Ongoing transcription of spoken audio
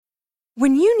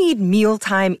When you need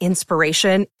mealtime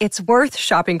inspiration, it's worth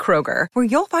shopping Kroger, where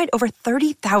you'll find over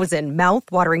 30,000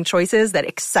 mouth-watering choices that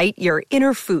excite your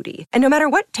inner foodie. And no matter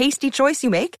what tasty choice you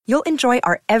make, you'll enjoy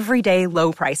our everyday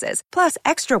low prices, plus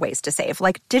extra ways to save,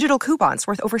 like digital coupons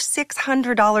worth over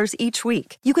 $600 each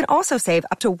week. You can also save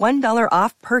up to $1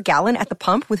 off per gallon at the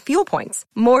pump with fuel points.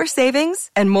 More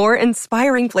savings and more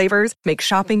inspiring flavors make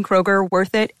shopping Kroger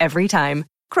worth it every time.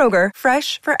 Kroger,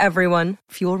 fresh for everyone.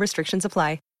 Fuel restrictions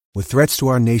apply. With threats to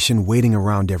our nation waiting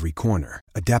around every corner,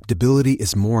 adaptability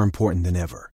is more important than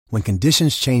ever. When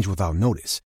conditions change without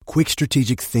notice, quick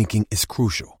strategic thinking is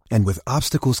crucial. And with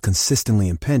obstacles consistently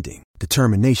impending,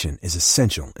 determination is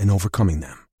essential in overcoming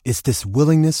them. It's this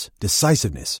willingness,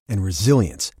 decisiveness, and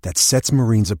resilience that sets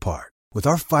Marines apart. With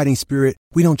our fighting spirit,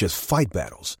 we don't just fight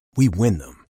battles, we win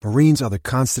them. Marines are the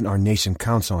constant our nation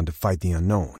counts on to fight the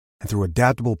unknown. And through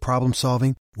adaptable problem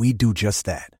solving, we do just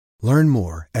that. Learn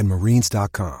more at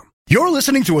marines.com. You're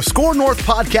listening to a Score North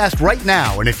podcast right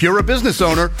now, and if you're a business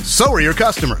owner, so are your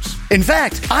customers. In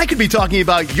fact, I could be talking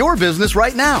about your business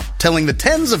right now, telling the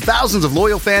tens of thousands of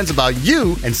loyal fans about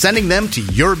you and sending them to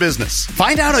your business.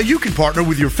 Find out how you can partner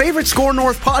with your favorite Score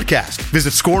North podcast.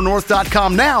 Visit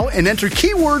scorenorth.com now and enter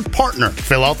keyword partner.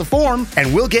 Fill out the form,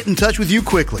 and we'll get in touch with you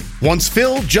quickly. Once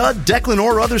Phil, Judd, Declan,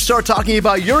 or others start talking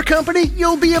about your company,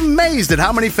 you'll be amazed at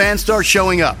how many fans start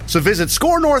showing up. So visit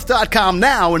scorenorth.com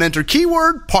now and enter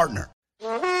keyword partner.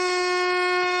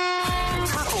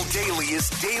 Purple Daily is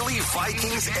daily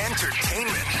Vikings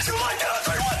entertainment. We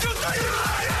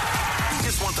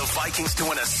just want the Vikings to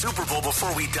win a Super Bowl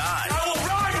before we die. I will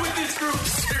ride with this group.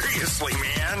 Seriously,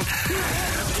 man.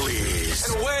 Please.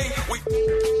 And away we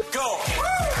go.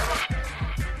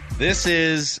 This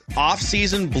is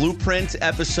offseason blueprint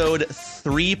episode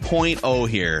 3.0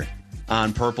 here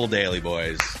on Purple Daily,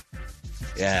 boys.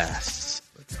 Yes.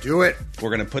 Do it. We're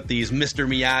going to put these Mr.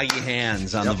 Miyagi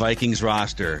hands on the Vikings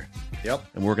roster. Yep.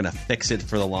 And we're going to fix it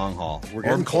for the long haul. We're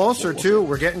getting closer, too.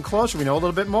 We're getting closer. We know a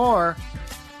little bit more.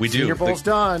 We do. Senior Bowl's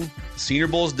done. Senior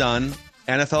Bowl's done.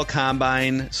 NFL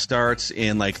Combine starts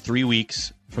in like 3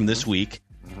 weeks from this week.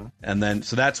 Mm-hmm. And then,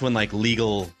 so that's when like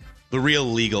the real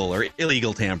legal or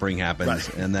illegal tampering happens.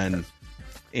 Right. And then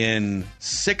in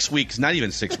 6 weeks, not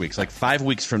even 6 weeks, like 5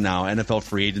 weeks from now, NFL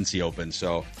free agency opens.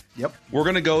 So we're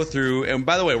going to go through, and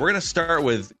by the way, we're going to start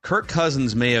with Kirk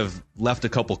Cousins may have left a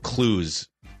couple clues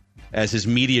as his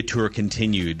media tour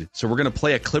continued. So we're going to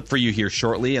play a clip for you here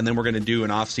shortly, and then we're going to do an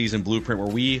offseason blueprint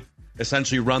where we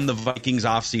essentially run the Vikings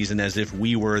offseason as if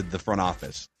we were the front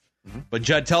office. Mm-hmm. But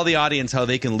Judd, tell the audience how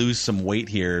they can lose some weight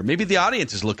here. Maybe the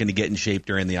audience is looking to get in shape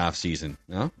during the offseason.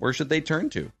 Where should they turn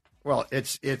to? Well,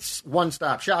 it's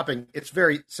one-stop shopping. It's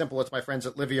very simple. It's my friends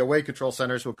at Livia Weight Control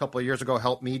Centers who a couple of years ago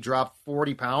helped me drop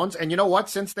 40 pounds. And you know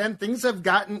what? Since then, things have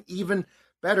gotten even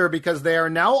better because they are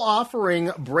now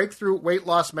offering breakthrough weight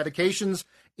loss medications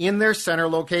in their center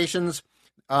locations.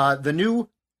 The new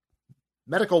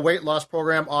medical weight loss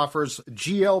program offers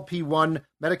GLP-1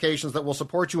 medications that will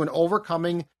support you in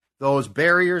overcoming those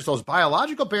barriers, those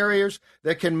biological barriers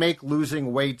that can make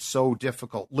losing weight so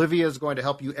difficult. Livia is going to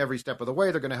help you every step of the way.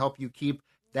 They're going to help you keep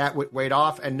that weight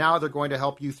off. And now they're going to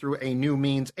help you through a new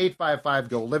means,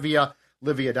 855-GO-LIVIA,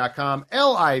 livia.com,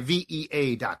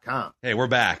 LIVEA.com. Hey, we're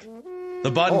back. The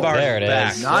button bar is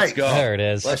back. Nice. Let's go. There it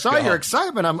is. I saw your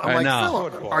excitement. I'm like,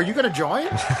 Phil, are you going to join?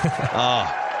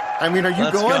 I mean, are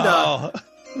you going to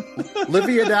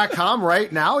Livia.com right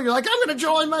now? You're like, I'm going to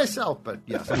join myself. But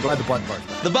yes, I'm glad the button bar's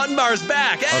back. The button bar's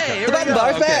back. Hey, okay. The button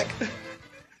bar's back.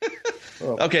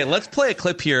 Okay, let's play a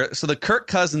clip here. So the Kirk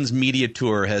Cousins media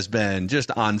tour has been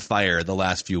just on fire the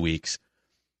last few weeks.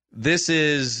 This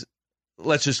is,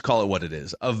 let's just call it what it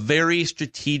is, a very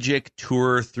strategic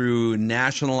tour through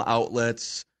national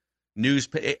outlets, news,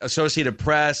 Associated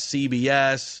Press,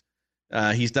 CBS.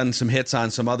 He's done some hits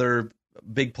on some other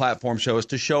big platform shows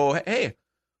to show, hey,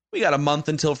 we got a month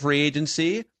until free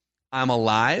agency. I'm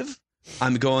alive.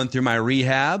 I'm going through my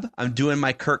rehab. I'm doing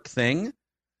my Kirk thing.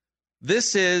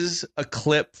 This is a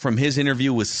clip from his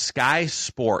interview with Sky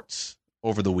Sports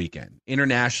over the weekend,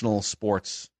 international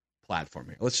sports platform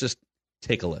here. Let's just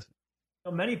take a listen.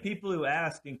 Many people who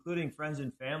ask, including friends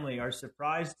and family, are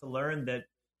surprised to learn that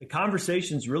the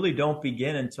conversations really don't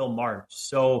begin until March.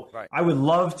 So right. I would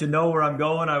love to know where I'm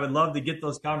going. I would love to get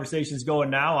those conversations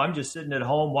going now. I'm just sitting at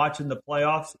home watching the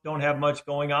playoffs. Don't have much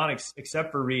going on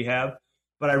except for rehab.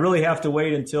 But I really have to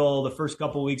wait until the first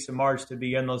couple of weeks of March to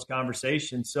begin those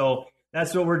conversations. So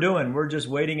that's what we're doing. We're just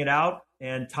waiting it out.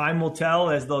 And time will tell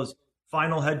as those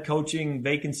final head coaching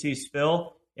vacancies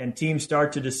fill and teams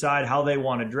start to decide how they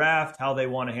want to draft, how they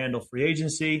want to handle free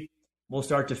agency. We'll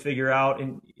start to figure out,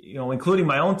 and including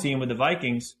my own team with the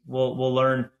Vikings, we'll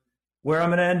learn where I'm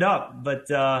going to end up.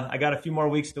 But I got a few more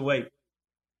weeks to wait.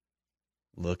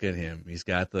 Look at him. He's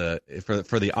got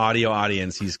for the audio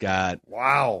audience, he's got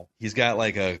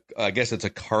like I guess it's a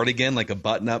cardigan, like a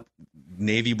button-up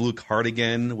navy blue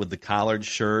cardigan with the collared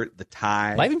shirt, the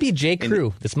tie. Might even be J.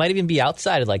 Crew. This might even be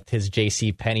outside of like his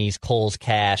J.C. Penney's, Kohl's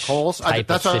Cash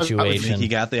type of situation. He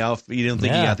got the outfit. You don't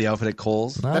think he got the outfit at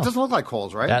Kohl's? No. That doesn't look like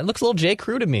Kohl's, right? That looks a little J.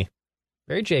 Crew to me.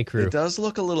 Very J. Crew. It does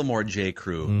look a little more J.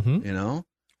 Crew, you know?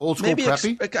 Old school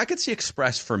preppy? I could see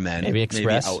Express for men. Maybe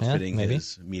Express. Outfitting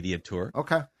his media tour.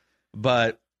 Okay.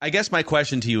 But I guess my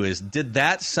question to you is, did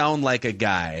that sound like a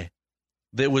guy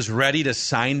that was ready to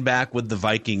sign back with the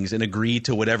Vikings and agree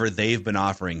to whatever they've been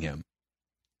offering him?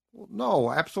 Well,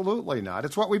 no, absolutely not.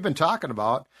 It's what we've been talking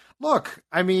about. Look,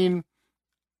 I mean,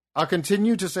 I'll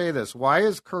continue to say this. Why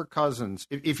is Kirk Cousins,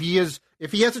 if he has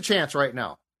a chance right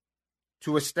now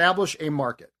to establish a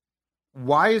market,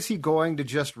 why is he going to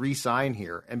just re-sign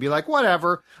here and be like,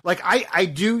 whatever? Like, I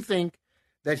do think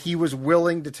that he was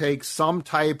willing to take some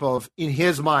type of, in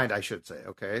his mind, I should say,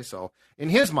 okay? So in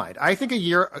his mind, I think a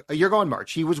year ago in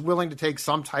March, he was willing to take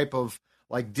some type of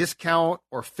like discount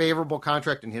or favorable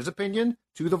contract, in his opinion,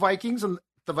 to the Vikings. And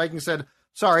the Vikings said,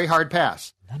 sorry, hard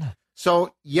pass.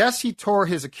 So yes, he tore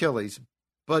his Achilles,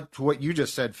 but to what you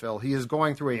just said, Phil, he is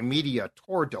going through a media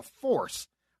tour de force.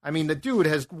 I mean, the dude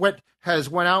has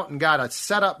went out and got a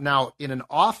setup now in an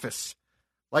office.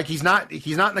 Like he's not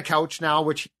in the couch now,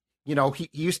 which, you know, he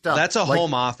used to. That's a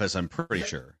home office, I'm pretty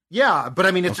sure. Yeah, but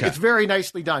I mean, it's very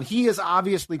nicely done. He is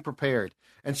obviously prepared.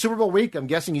 And Super Bowl week, I'm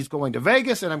guessing he's going to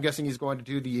Vegas, and I'm guessing he's going to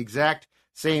do the exact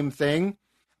same thing.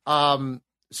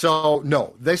 So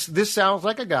no, this sounds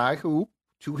like a guy who,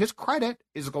 to his credit,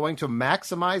 is going to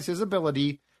maximize his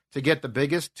ability to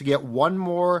get one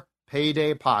more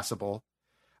payday possible.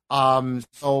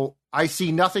 So I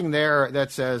see nothing there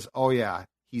that says, oh yeah,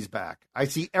 he's back. I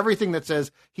see everything that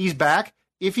says he's back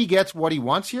if he gets what he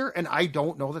wants here, and I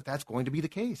don't know that that's going to be the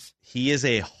case. He is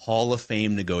a Hall of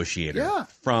Fame negotiator. Yeah.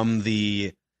 From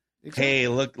the, hey,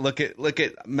 look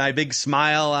at my big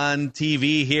smile on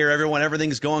TV here.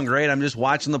 Everything's going great. I'm just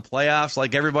watching the playoffs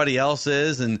like everybody else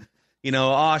is, and you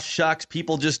know, oh shucks,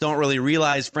 people just don't really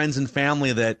realize, friends and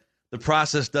family, that the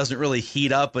process doesn't really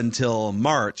heat up until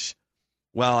March.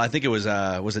 Well, I think it was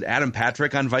it Adam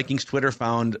Patrick on Vikings Twitter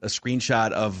found a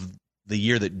screenshot of the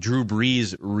year that Drew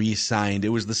Brees re-signed. It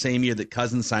was the same year that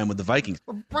Cousins signed with the Vikings.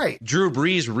 Right. Drew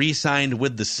Brees re-signed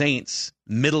with the Saints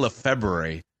middle of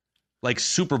February, like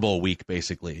Super Bowl week,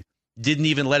 basically. Didn't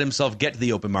even let himself get to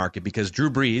the open market because Drew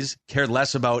Brees cared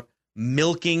less about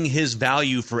milking his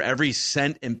value for every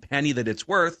cent and penny that it's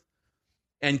worth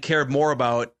and cared more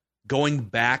about going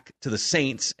back to the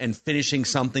Saints and finishing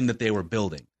something that they were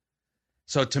building.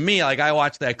 So to me, like, I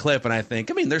watch that clip and I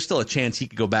think, I mean, there's still a chance he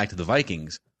could go back to the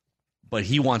Vikings, but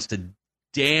he wants to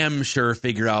damn sure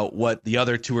figure out what the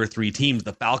other two or three teams,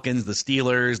 the Falcons, the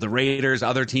Steelers, the Raiders,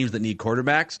 other teams that need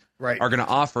quarterbacks, are going to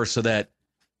offer so that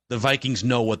the Vikings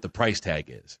know what the price tag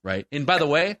is, right? And by the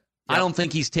way, I don't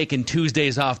think he's taking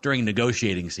Tuesdays off during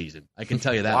negotiating season. I can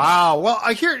tell you that. Wow. Well,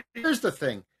 here's the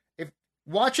thing. If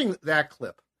watching that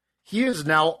clip, he is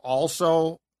now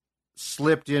also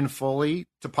slipped in fully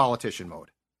to politician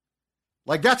mode.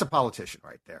 Like, that's a politician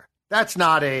right there. That's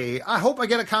not I hope I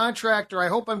get a contract, or I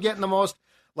hope I'm getting the most.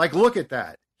 Like, look at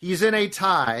that. He's in a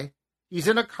tie. He's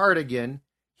in a cardigan.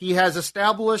 He has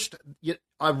established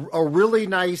a really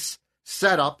nice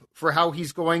setup for how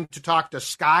he's going to talk to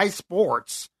Sky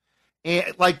Sports.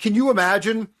 And, like, can you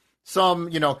imagine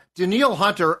Daniil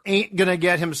Hunter ain't going to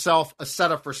get himself a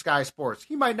setup for Sky Sports.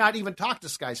 He might not even talk to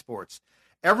Sky Sports.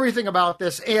 Everything about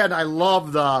this, and I love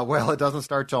it doesn't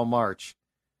start till March.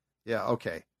 Yeah,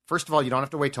 okay. First of all, you don't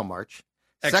have to wait till March.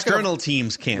 External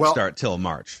teams can't start till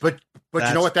March. But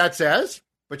you know what that says?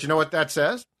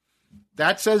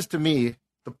 That says to me,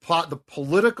 the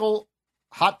political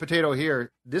hot potato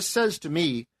here, this says to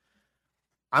me,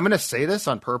 I'm going to say this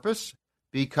on purpose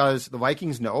because the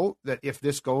Vikings know that if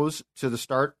this goes to the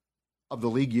start of the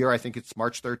league year, I think it's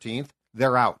March 13th,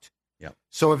 they're out. Yep.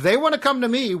 So if they want to come to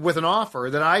me with an offer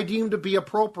that I deem to be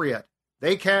appropriate,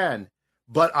 they can.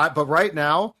 But right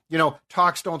now,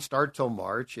 talks don't start till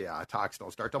March. Yeah, talks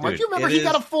don't start till March. You remember he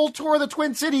got a full tour of the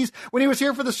Twin Cities when he was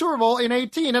here for the Super Bowl in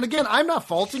 2018. And again, I'm not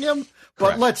faulting him,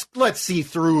 but let's see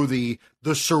through the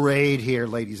charade here,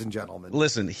 ladies and gentlemen.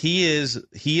 Listen, he is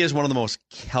one of the most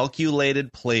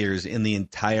calculated players in the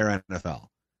entire NFL.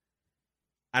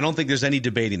 I don't think there's any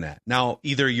debating that. Now,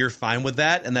 either you're fine with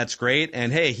that, and that's great,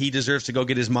 and hey, he deserves to go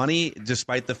get his money,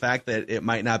 despite the fact that it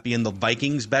might not be in the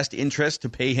Vikings' best interest to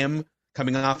pay him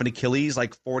coming off an Achilles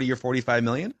like $40 or $45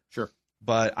 million. Sure.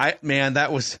 But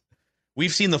that was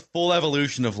we've seen the full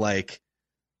evolution of like,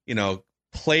 you know,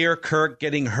 player Kirk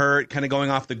getting hurt, kind of going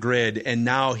off the grid. And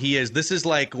now this is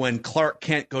like when Clark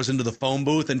Kent goes into the phone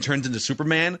booth and turns into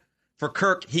Superman. For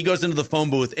Kirk, he goes into the phone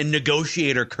booth and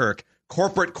negotiator Kirk,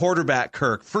 corporate quarterback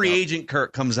Kirk, free agent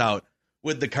Kirk comes out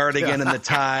with the cardigan and the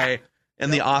tie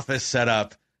and the office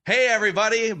setup. Hey,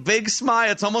 everybody, big smile.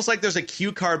 It's almost like there's a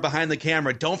cue card behind the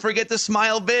camera. Don't forget to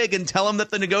smile big and tell them that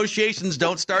the negotiations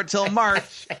don't start till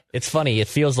March. It's funny. It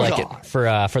feels like it,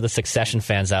 for the Succession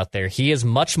fans out there, he is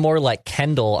much more like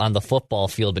Kendall on the football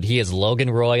field, but he is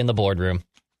Logan Roy in the boardroom.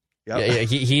 Yep. Yeah,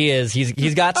 he is.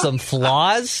 He's got some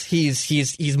flaws.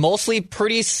 He's mostly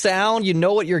pretty sound. You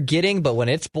know what you're getting, but when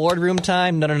it's boardroom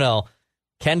time, no.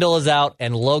 Kendall is out,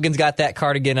 and Logan's got that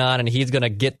cardigan on, and he's going to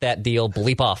get that deal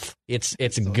bleep off. It's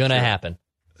going to happen.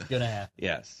 It's going to happen.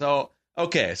 Yeah. So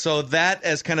that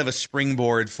as kind of a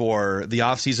springboard for the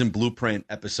offseason blueprint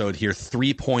episode here,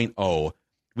 3.0.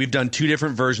 We've done 2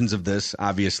 different versions of this,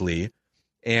 obviously,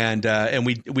 and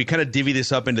we kind of divvy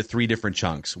this up into 3 different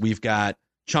chunks. We've got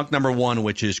chunk number 1,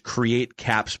 which is create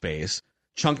cap space.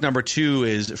 Chunk number 2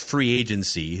 is free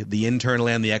agency, the internal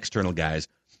and the external guys.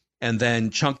 And then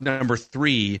chunk number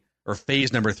 3, or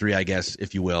phase number 3, I guess,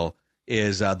 if you will,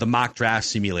 is the mock draft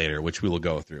simulator, which we will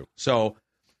go through. So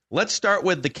let's start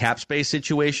with the cap space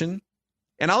situation.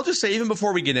 And I'll just say, even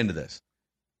before we get into this,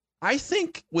 I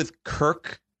think with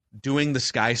Kirk doing the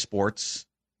Sky Sports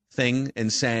thing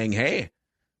and saying, hey,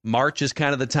 March is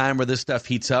kind of the time where this stuff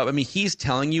heats up. I mean, he's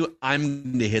telling you, I'm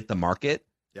going to hit the market.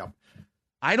 Yeah.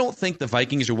 I don't think the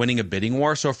Vikings are winning a bidding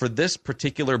war. So for this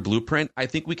particular blueprint, I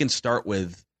think we can start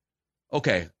with,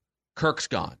 okay, Kirk's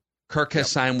gone. Kirk has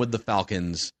signed with the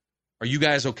Falcons. Are you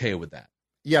guys okay with that?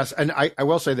 Yes, and I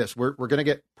will say this. We're going to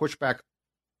get pushback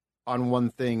on one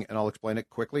thing, and I'll explain it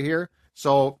quickly here.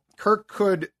 So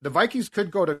the Vikings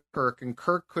could go to Kirk, and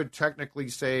Kirk could technically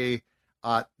say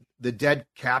the dead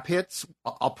cap hits.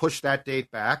 I'll push that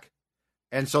date back.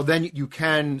 And so then you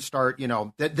can start,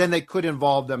 then they could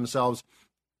involve themselves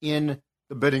in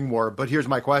the bidding war. But here's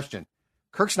my question.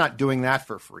 Kirk's not doing that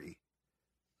for free.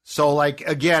 So, like,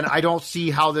 again, I don't see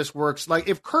how this works. Like,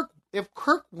 if Kirk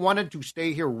wanted to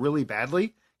stay here really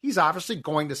badly, he's obviously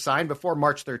going to sign before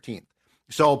March 13th.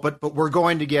 So, but we're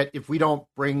going to get, if we don't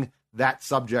bring that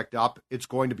subject up, it's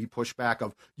going to be pushback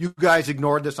of, you guys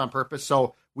ignored this on purpose.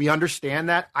 So we understand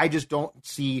that. I just don't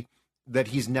see that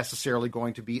he's necessarily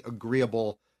going to be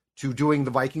agreeable to doing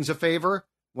the Vikings a favor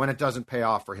when it doesn't pay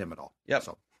off for him at all. Yep.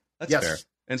 So that's fair.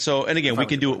 And again,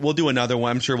 we'll do another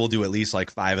one. I'm sure we'll do at least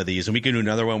like 5 of these, and we can do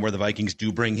another one where the Vikings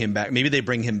do bring him back. Maybe they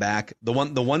bring him back. The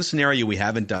one scenario we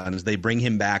haven't done is they bring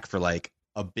him back for like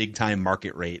a big time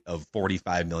market rate of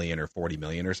 $45 million or $40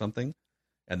 million or something.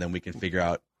 And then we can figure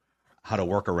out how to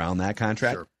work around that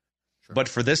contract. Sure. But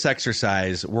for this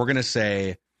exercise, we're going to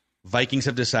say Vikings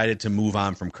have decided to move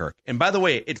on from Kirk. And by the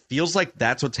way, it feels like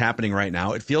that's what's happening right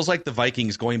now. It feels like the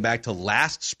Vikings, going back to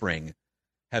last spring,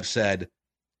 have said,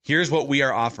 here's what we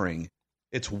are offering.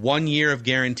 It's 1 year of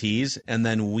guarantees, and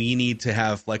then we need to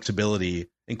have flexibility.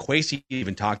 And Kwesi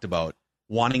even talked about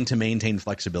wanting to maintain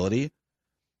flexibility.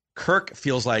 Kirk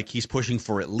feels like he's pushing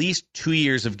for at least 2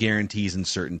 years of guarantees and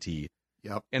certainty.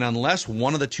 Yep. And unless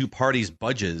one of the two parties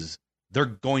budges, they're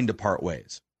going to part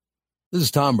ways. This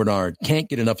is Tom Bernard. Can't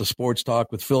get enough of sports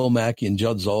talk with Phil Mackey and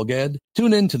Judd Zolgad?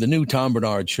 Tune in to the new Tom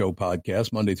Bernard Show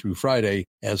podcast Monday through Friday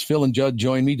as Phil and Judd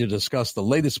join me to discuss the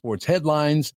latest sports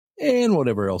headlines and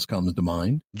whatever else comes to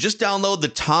mind. Just download the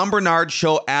Tom Bernard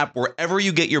Show app wherever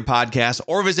you get your podcasts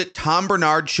or visit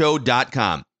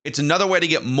tombernardshow.com. It's another way to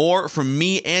get more from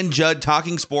me and Judd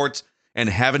talking sports and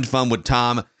having fun with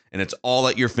Tom, and it's all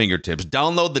at your fingertips.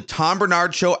 Download the Tom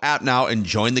Bernard Show app now and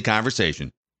join the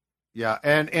conversation. Yeah,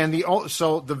 and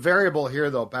the variable here,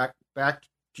 though, back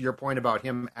to your point about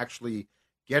him actually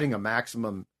getting a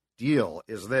maximum deal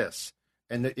is this,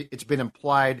 and it's been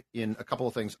implied in a couple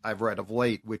of things I've read of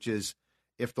late, which is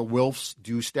if the Wilfs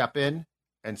do step in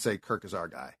and say Kirk is our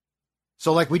guy.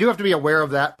 So, like, we do have to be aware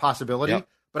of that possibility. Yep.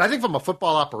 But I think from a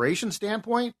football operation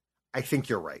standpoint, I think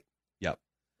you're right. Yep.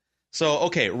 So,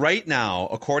 okay, right now,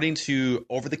 according to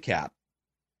Over the Cap,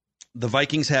 the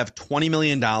Vikings have $20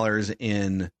 million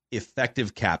in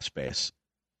effective cap space.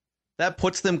 That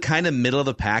puts them kind of middle of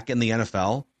the pack in the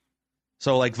NFL.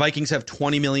 So, like, Vikings have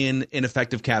 $20 million in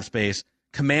effective cap space.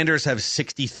 Commanders have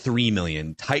 $63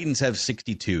 million. Titans have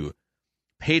 $62.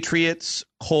 Patriots,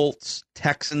 Colts,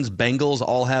 Texans, Bengals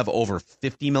all have over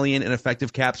 $50 million in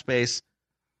effective cap space.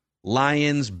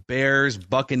 Lions, Bears,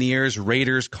 Buccaneers,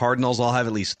 Raiders, Cardinals all have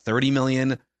at least $30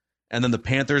 million. And then the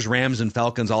Panthers, Rams, and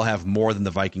Falcons all have more than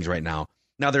the Vikings right now.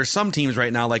 Now, there's some teams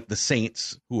right now, like the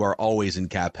Saints, who are always in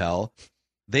cap hell.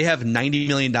 They have $90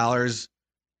 million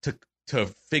to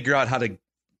figure out how to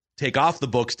take off the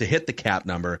books to hit the cap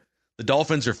number. The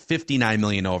Dolphins are $59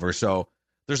 million over. So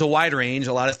there's a wide range.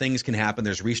 A lot of things can happen.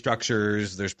 There's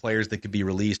restructures. There's players that could be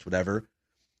released, whatever.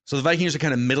 So the Vikings are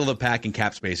kind of middle of the pack in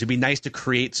cap space. It'd be nice to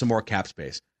create some more cap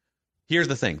space. Here's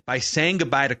the thing. By saying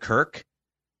goodbye to Kirk,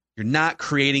 you're not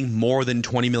creating more than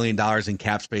 $20 million in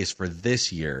cap space for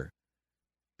this year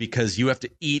because you have to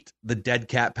eat the dead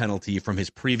cap penalty from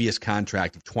his previous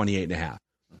contract of $28.5 million.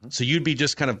 So you'd be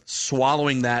just kind of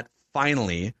swallowing that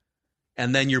finally,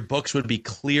 and then your books would be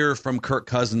clear from Kirk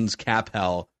Cousins' cap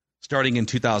hell starting in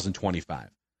 2025.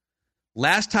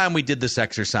 Last time we did this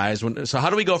exercise, so how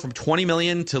do we go from 20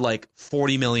 million to like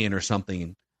 40 million or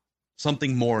something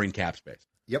more in cap space?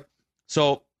 Yep.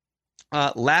 So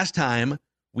last time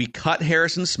we cut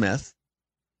Harrison Smith,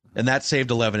 and that saved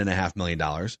 $11.5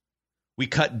 million. We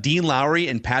cut Dean Lowry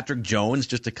and Patrick Jones,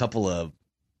 just a couple of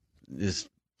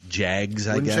Jags,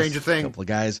 I guess. Wouldn't change a thing. A couple of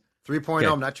guys. 3.0,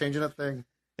 I'm not changing a thing.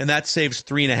 And that saves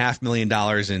 $3.5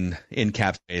 million in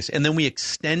cap space. And then we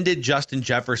extended Justin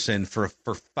Jefferson for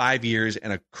 5 years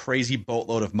and a crazy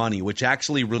boatload of money, which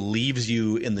actually relieves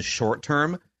you in the short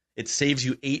term. It saves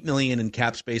you $8 million in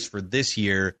cap space for this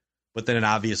year, but then it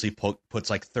obviously puts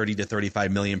like $30 to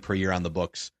 $35 million per year on the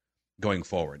books going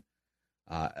forward.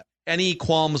 Any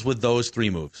qualms with those three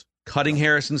moves? Cutting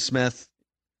Harrison Smith,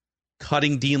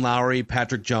 cutting Dean Lowry,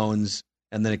 Patrick Jones,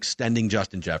 and then extending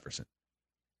Justin Jefferson?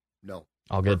 No.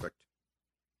 All good. Perfect.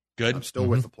 Good? I'm still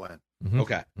with the plan.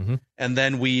 Okay. And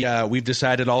then we've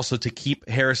decided also to keep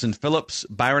Harrison Phillips,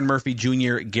 Byron Murphy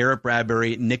Jr., Garrett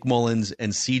Bradbury, Nick Mullins,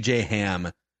 and C.J.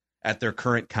 Ham at their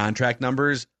current contract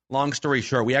numbers. Long story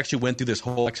short, we actually went through this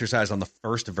whole exercise on the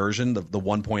first version, the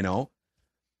 1.0.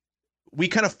 We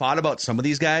kind of fought about some of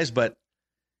these guys, but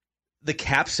the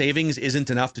cap savings isn't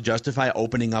enough to justify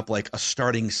opening up like a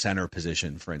starting center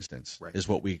position, for instance, is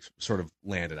what we sort of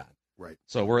landed on. Right.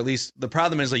 So we're at least, the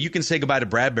problem is like you can say goodbye to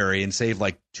Bradbury and save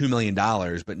like $2 million,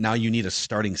 but now you need a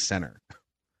starting center.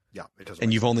 Yeah, it doesn't.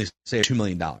 And you've only saved $2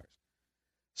 million.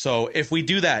 So if we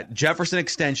do that, Jefferson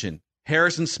extension,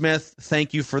 Harrison Smith,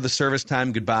 thank you for the service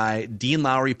time, goodbye. Dean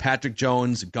Lowry, Patrick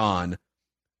Jones, gone.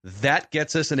 That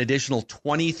gets us an additional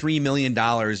 $23 million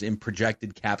in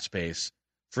projected cap space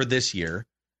for this year,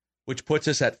 which puts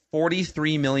us at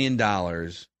 $43 million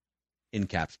in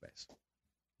cap space.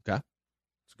 Okay.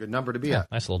 It's a good number to be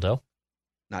at. Nice little dough.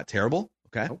 Not terrible.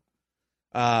 Okay.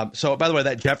 Nope. So, by the way,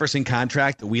 that Jefferson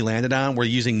contract that we landed on, we're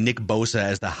using Nick Bosa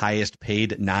as the highest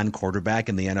paid non-quarterback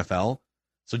in the NFL.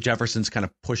 So Jefferson's kind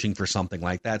of pushing for something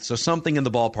like that. So something in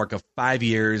the ballpark of 5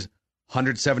 years,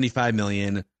 $175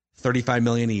 million, $35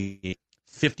 million each,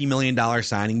 $50 million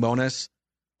signing bonus,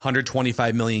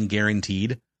 $125 million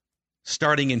guaranteed,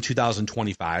 starting in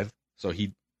 2025. So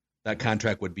that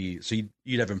contract would be, so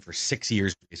you'd have him for 6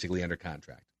 years basically under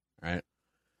contract. All right.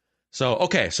 So,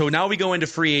 okay. So now we go into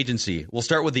free agency. We'll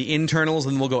start with the internals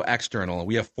and we'll go external.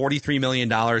 We have $43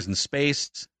 million in space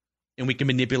and we can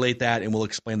manipulate that and we'll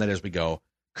explain that as we go.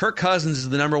 Kirk Cousins is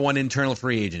the number one internal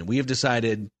free agent. We have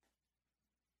decided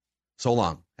so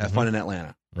long. Have fun in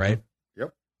Atlanta, right?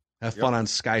 Yep. Have fun on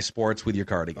Sky Sports with your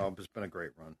cardigan. Oh, it's been a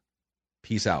great run.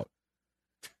 Peace out.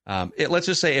 Let's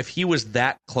just say if he was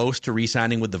that close to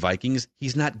re-signing with the Vikings,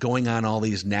 he's not going on all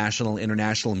these national,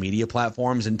 international media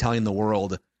platforms and telling the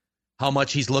world how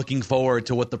much he's looking forward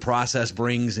to what the process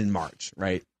brings in March,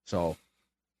 right? So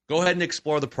go ahead and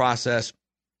explore the process.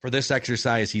 For this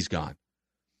exercise, he's gone.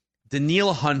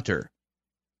 Danielle Hunter.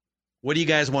 What do you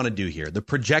guys want to do here? The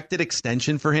projected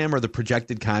extension for him or the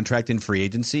projected contract in free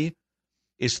agency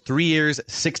is 3 years,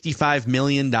 $65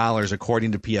 million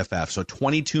according to PFF. So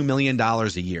 $22 million a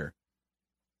year.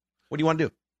 What do you want to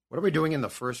do? What are we doing in the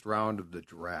first round of the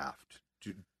draft?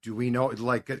 Do we know,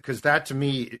 like, because that to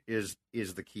me is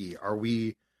the key. Are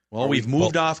we? Well, we've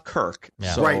moved off Kirk.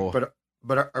 Yeah. So. Right,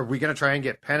 but are we going to try and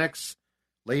get Penix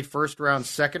late first round,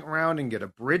 second round, and get a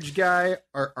bridge guy?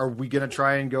 Or are we going to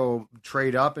try and go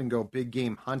trade up and go big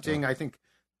game hunting? I think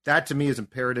that to me is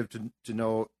imperative to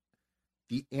know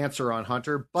the answer on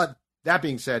Hunter. But that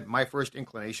being said, my first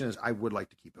inclination is I would like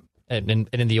to keep him. And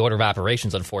in the order of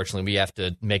operations, unfortunately, we have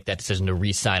to make that decision to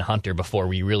re-sign Hunter before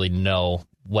we really know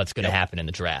what's going to happen in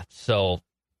the draft. So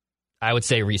I would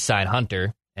say re-sign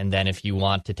Hunter, and then if you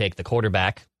want to take the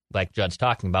quarterback, like Judd's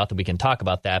talking about, then we can talk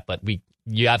about that. But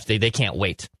they can't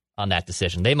wait on that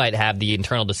decision. They might have the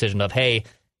internal decision of, hey,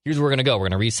 here's where we're going to go. We're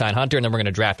going to re-sign Hunter, and then we're going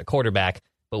to draft a quarterback.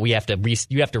 But you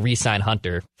have to re-sign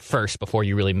Hunter first before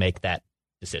you really make that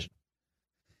decision.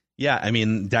 Yeah, I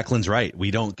mean, Declan's right.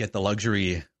 We don't get the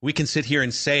luxury. We can sit here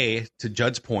and say, to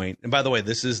Judd's point, and by the way,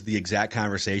 this is the exact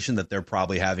conversation that they're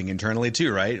probably having internally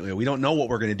too, right? We don't know what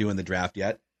we're going to do in the draft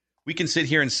yet. We can sit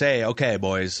here and say, okay,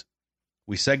 boys,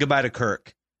 we said goodbye to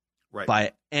Kirk. Right.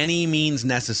 By any means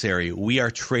necessary, we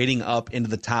are trading up into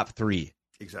the top 3.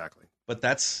 Exactly. But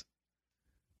that's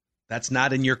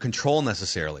not in your control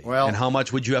necessarily. Well, and how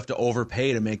much would you have to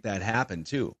overpay to make that happen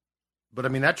too? But I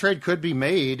mean, that trade could be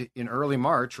made in early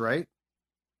March, right?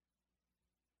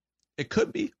 It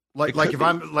could be. If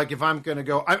I'm going to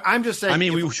go, I'm just saying. I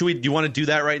mean, do you want to do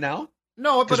that right now?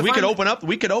 No, because we could open up. If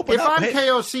I'm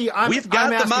KOC, we've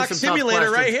got the mock simulator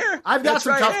right here. I've got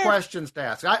some tough questions to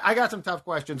ask. I got some tough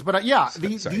questions, but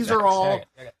these are all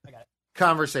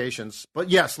conversations. But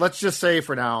yes, let's just say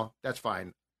for now that's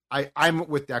fine. I'm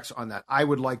with Dex on that. I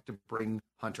would like to bring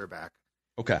Hunter back.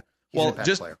 Okay. He's an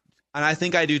impact player. And I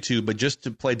think I do too, but just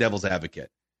to play devil's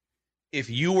advocate, if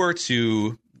you were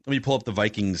to, let me pull up the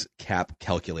Vikings cap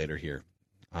calculator here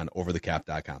on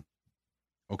overthecap.com.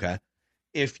 Okay.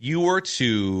 If you were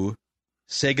to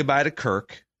say goodbye to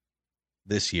Kirk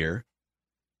this year,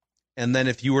 and then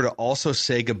if you were to also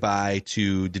say goodbye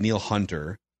to Danielle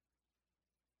Hunter,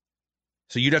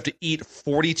 so you'd have to eat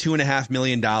 $42.5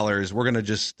 million. We're going to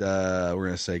just, we're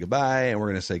going to say goodbye, and we're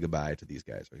going to say goodbye to these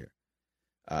guys right here.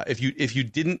 If you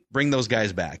didn't bring those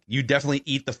guys back, you definitely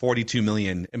eat the $42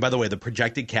 million. And by the way, the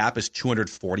projected cap is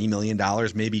 $240 million,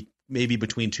 maybe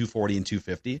between $240 and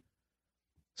 $250.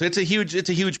 So it's a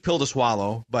huge pill to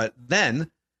swallow. But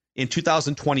then in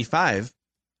 2025,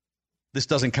 this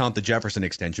doesn't count the Jefferson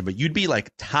extension, but you'd be like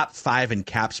top 5 in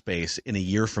cap space in a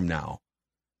year from now.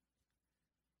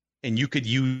 And you could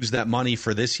use that money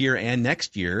for this year and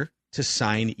next year to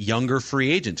sign younger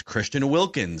free agents, Christian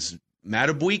Wilkins,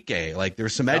 Madubuike. Like,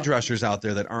 there's some edge rushers out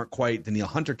there that aren't quite Danielle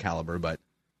Hunter caliber, but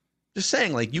just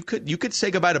saying, like, you could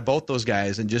say goodbye to both those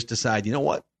guys and just decide, you know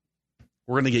what?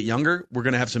 We're going to get younger. We're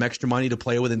going to have some extra money to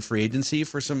play with in free agency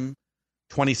for some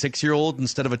 26-year-old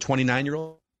instead of a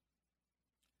 29-year-old.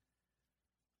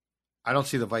 I don't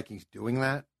see the Vikings doing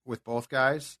that with both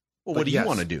guys. Well, what do you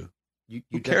want to do?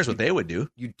 Who cares what they would do?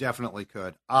 You definitely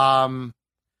could. I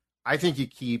think you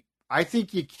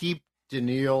keep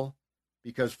Danielle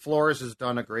because Flores has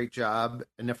done a great job,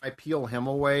 and if I peel him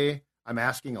away, I'm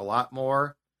asking a lot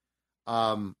more.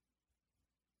 I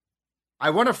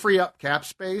want to free up cap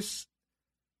space,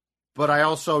 but I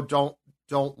also don't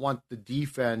want the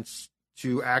defense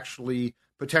to actually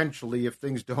potentially, if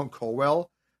things don't go well,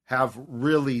 have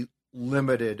really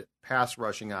limited pass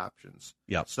rushing options.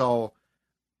 Yeah. So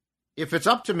if it's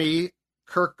up to me,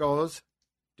 Kirk goes,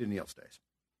 Danielle stays.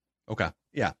 Okay.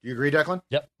 Yeah. Do you agree, Declan?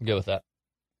 Yep. Go with that.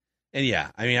 And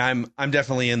yeah, I mean, I'm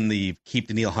definitely in the keep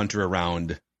Danielle Hunter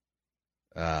around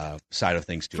side of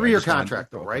things too. 3-year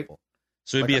contract though, right?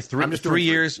 So it'd be a 3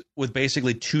 years with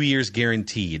basically 2 years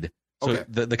guaranteed. So okay.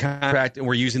 the contract, and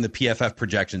we're using the PFF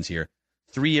projections here.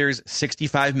 3 years,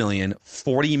 $65 million,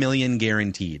 $40 million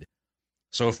guaranteed.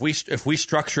 So if we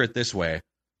structure it this way,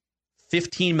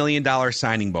 $15 million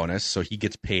signing bonus, so he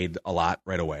gets paid a lot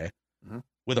right away,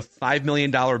 with a $5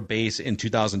 million base in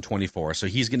 2024. So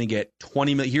he's going to get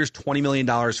 $20 million. Here's $20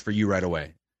 million for you right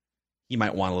away. He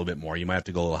might want a little bit more. You might have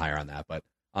to go a little higher on that, but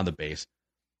on the base.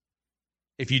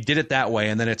 If you did it that way,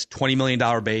 and then it's $20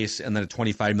 million base and then a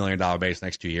 $25 million base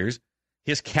next 2 years,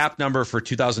 his cap number for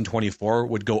 2024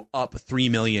 would go up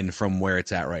 $3 million from where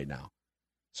it's at right now.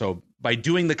 So by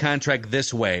doing the contract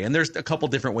this way, and there's a couple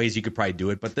different ways you could probably do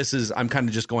it, but I'm kind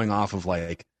of just going off of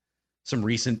like some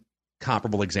recent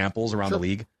comparable examples around the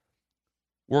league.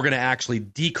 We're going to actually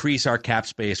decrease our cap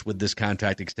space with this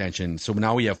contract extension. So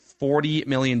now we have $40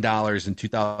 million in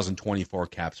 2024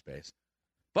 cap space.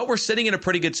 But we're sitting in a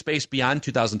pretty good space beyond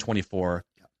 2024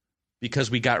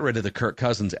 because we got rid of the Kirk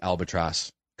Cousins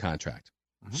albatross contract.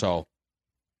 So,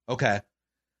 okay.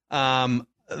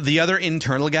 The other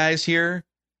internal guys here,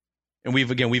 and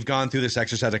we've gone through this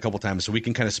exercise a couple times, so we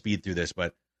can kind of speed through this,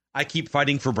 but I keep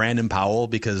fighting for Brandon Powell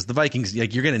because the Vikings,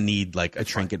 like, you're going to need like a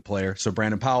trinket player. So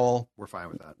Brandon Powell, we're fine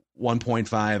with that.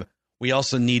 1.5. We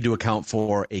also need to account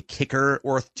for a kicker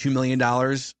worth $2 million.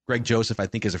 Greg Joseph, I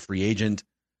think, is a free agent,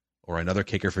 or another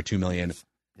kicker for $2 million.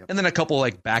 Yep. And then a couple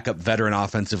like backup veteran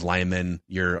offensive linemen,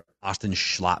 your Austin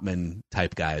Schlottman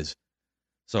type guys.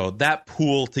 So that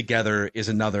pool together is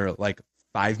another like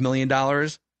 $5 million,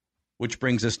 which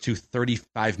brings us to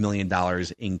 $35 million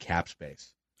in cap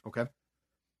space. Okay.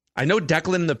 I know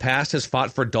Declan in the past has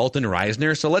fought for Dalton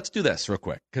Reisner, so let's do this real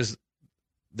quick because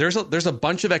there's a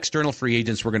bunch of external free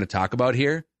agents we're going to talk about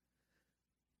here.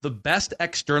 The best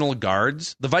external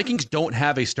guards, the Vikings don't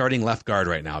have a starting left guard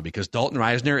right now because Dalton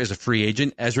Reisner is a free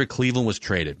agent. Ezra Cleveland was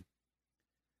traded.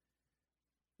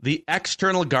 The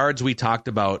external guards we talked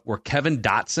about were Kevin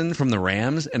Dotson from the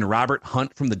Rams and Robert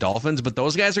Hunt from the Dolphins, but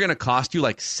those guys are going to cost you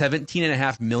like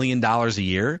 $17.5 million a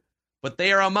year, but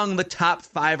they are among the top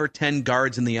 5 or 10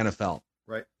 guards in the NFL.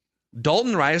 Right.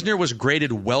 Dalton Reisner was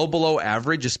graded well below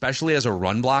average, especially as a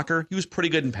run blocker. He was pretty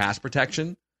good in pass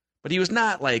protection, but he was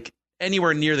not like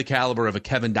anywhere near the caliber of a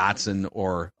Kevin Dotson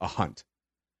or a Hunt.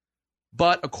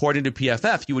 But according to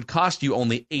PFF, he would cost you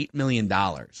only $8 million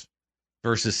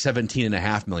versus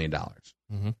 $17.5 million.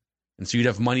 Mm-hmm. And so you'd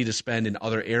have money to spend in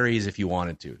other areas if you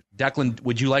wanted to. Declan,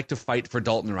 would you like to fight for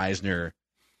Dalton Reisner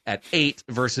at 8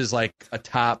 versus like a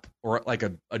top or like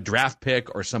a draft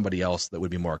pick or somebody else that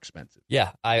would be more expensive?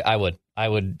 Yeah, I would. I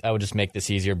would just make this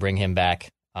easier, bring him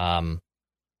back.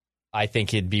 I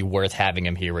think it'd be worth having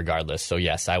him here regardless. So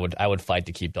yes, I would fight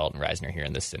to keep Dalton Reisner here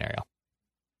in this scenario.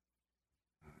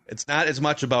 It's not as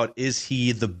much about is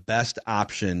he the best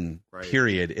option,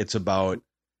 period. It's about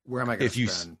where am I going to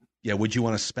spend? Yeah, would you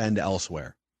want to spend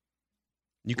elsewhere?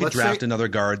 You could draft another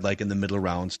guard like in the middle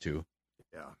rounds too.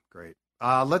 Yeah, great.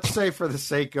 Let's say for the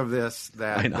sake of this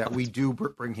that we do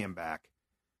bring him back.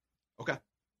 Okay.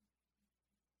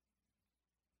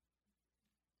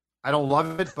 I don't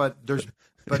love it, but there's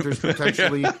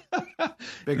potentially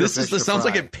bigger fish to sounds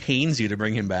fry. like it pains you to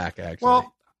bring him back, actually.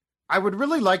 Well, I would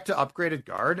really like to upgrade at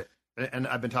guard, and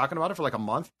I've been talking about it for like a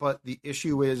month, but the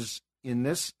issue is in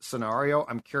this scenario,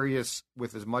 I'm curious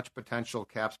with as much potential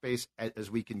cap space as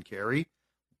we can carry,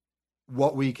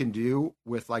 what we can do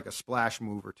with like a splash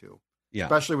move or two,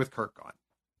 especially with Kirk gone.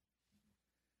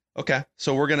 Okay,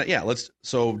 so we're going to,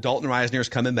 so Dalton Reisner's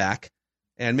coming back,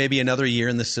 and maybe another year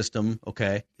in the system,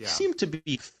 okay? Yeah. He seemed to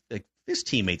be, like, his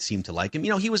teammates seemed to like him.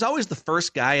 You know, he was always the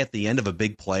first guy at the end of a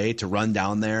big play to run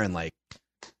down there and, like,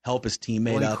 help his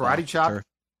teammate up. Karate chop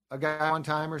a guy one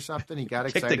time or something. He got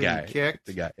excited. He kicked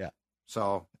the guy. Yeah.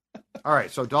 So, all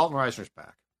right. So Dalton Reisner's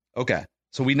back. Okay.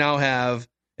 So we now have,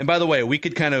 and by the way, we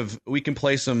can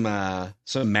play some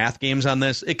math games on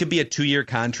this. It could be a 2-year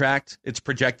contract. It's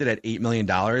projected at $8 million,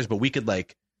 but we could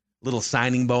like little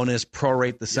signing bonus,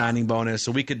 prorate the signing bonus.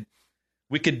 So we could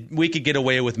get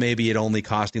away with maybe it only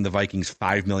costing the Vikings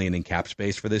 $5 million in cap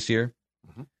space for this year.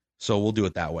 Mm-hmm. So we'll do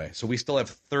it that way. So we still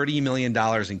have $30 million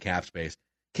in cap space.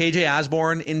 KJ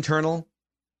Osborne, internal.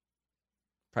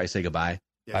 Probably say goodbye.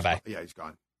 Yeah, bye-bye. Yeah, he's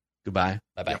gone. Goodbye.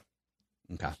 Bye-bye. Yep.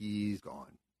 Okay. He's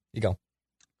gone. You go.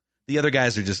 The other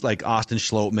guys are just like Austin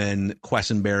Schlottman,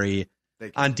 Quessenberry.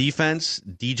 On defense,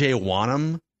 DJ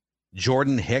Wanham,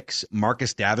 Jordan Hicks,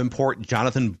 Marcus Davenport,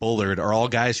 Jonathan Bullard are all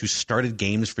guys who started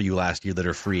games for you last year that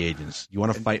are free agents. You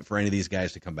want to fight for any of these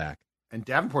guys to come back. And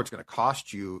Davenport's going to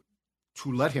cost you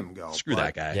to let him go. Screw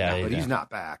that guy. Yeah, but he's not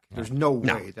back. There's no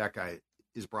way that guy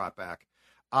is brought back.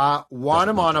 Want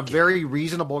him on a very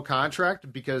reasonable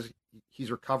contract because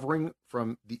he's recovering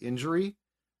from the injury.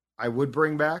 I would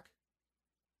bring back.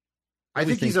 I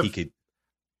think he's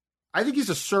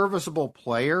a serviceable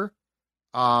player,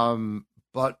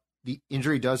 but the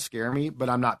injury does scare me. But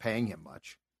I'm not paying him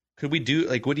much. Could we do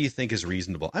what do you think is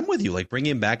reasonable? I'm with you. Like bring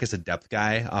him back as a depth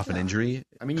guy off an injury.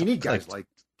 I mean, you need guys like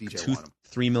DJ Wanham.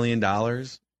 $3 million, $3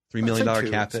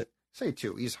 million cap hit. Say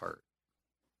 2. He's hurt.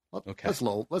 Okay. Let's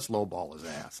lowball his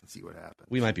ass and see what happens.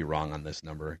 We might be wrong on this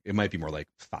number. It might be more like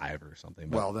 5 or something.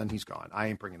 But... Well, then he's gone. I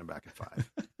ain't bringing him back at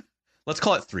 5. Let's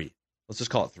call it 3. Let's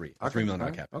just call it 3. Okay. $3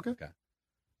 million cap. Okay. So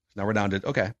now we're down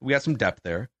to we got some depth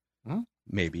there. Hmm?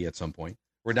 Maybe at some point.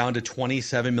 We're down to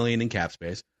 $27 million in cap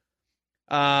space.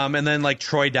 And then like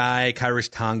Troy Dye, Kyrus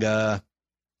Tonga,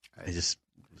 just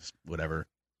whatever.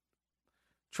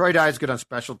 Troy Dye is good on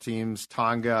special teams.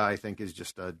 Tonga, I think, is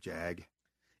just a jag.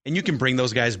 And you can bring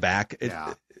those guys back,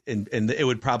 and it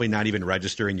would probably not even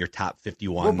register in your top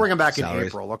 51. We'll bring them back salaries. in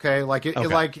April, okay?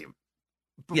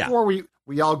 Before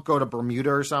we all go to Bermuda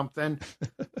or something,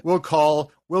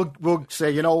 we'll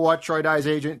say, you know what, Troy Dye's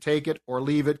agent, take it or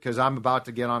leave it because I'm about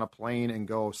to get on a plane and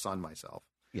go sun myself.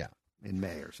 Yeah, in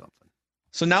May or something.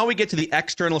 So now we get to the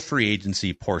external free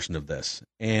agency portion of this,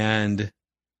 and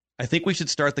I think we should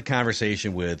start the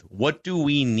conversation with what do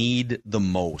we need the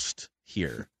most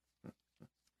here?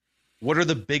 What are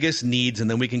the biggest needs? And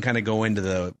then we can kind of go into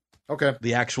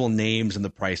the actual names and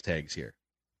the price tags here.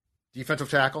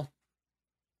 Defensive tackle,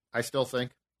 I still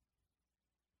think.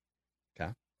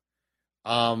 Okay.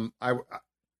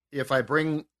 If I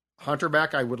bring Hunter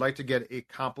back, I would like to get a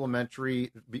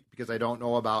complimentary, because I don't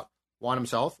know about Juan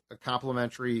himself, a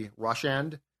complimentary rush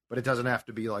end, but it doesn't have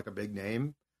to be like a big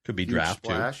name. Could be draft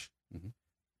splash. Too.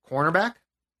 Mm-hmm. Cornerback?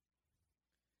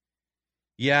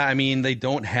 Yeah, I mean, they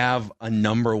don't have a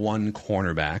number 1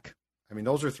 cornerback. I mean,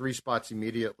 those are 3 spots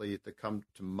immediately that come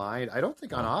to mind. I don't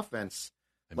think on offense.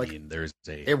 I mean, there's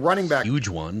a running back, huge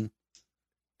one.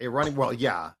 a running. Well,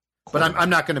 yeah, but I'm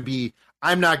not going to be.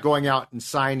 I'm not going out and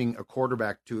signing a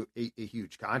quarterback to a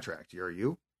huge contract. Here, are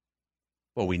you?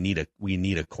 Well, we need a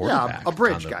quarterback. Yeah, a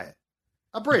bridge guy.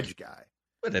 A bridge guy.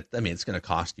 But it's going to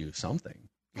cost you something.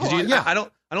 I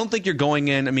don't think you're going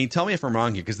in. I mean, tell me if I'm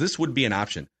wrong here, because this would be an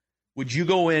option. Would you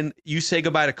go in? You say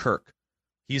goodbye to Kirk.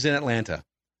 He's in Atlanta.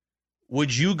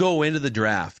 Would you go into the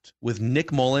draft with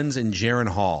Nick Mullins and Jaron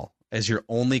Hall as your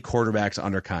only quarterbacks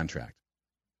under contract?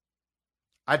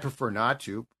 I'd prefer not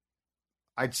to.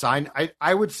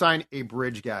 I would sign a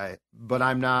bridge guy, but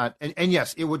I'm not. And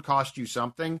yes, it would cost you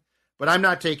something, but I'm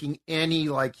not taking any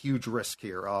huge risk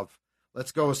here of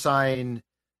let's go sign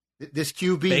this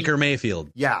QB. Baker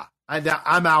Mayfield. Yeah.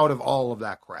 I'm out of all of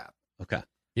that crap. Okay.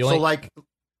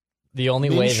 The only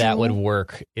way that would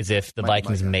work is if the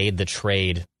Vikings made the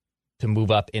trade to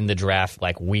move up in the draft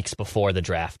weeks before the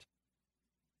draft.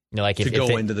 To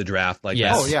go into the draft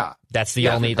yes, oh yeah. That's the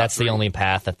only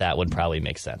path that would probably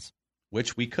make sense.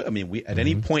 Which we could. I mean, we at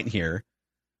any point here,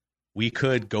 we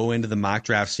could go into the mock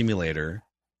draft simulator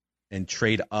and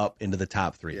trade up into the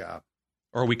top 3. Yeah.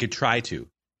 Or we could try to.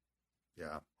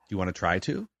 Yeah. Do you want to try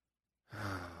to?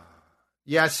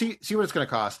 Yeah. See what it's going to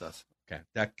cost us. Okay.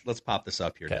 Let's pop this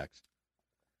up here, okay. Dex.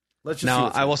 Let's just now,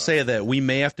 I will say that we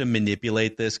may have to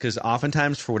manipulate this because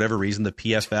oftentimes, for whatever reason, the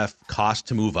PFF cost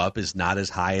to move up is not as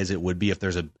high as it would be if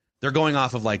they're going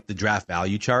off of the draft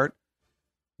value chart,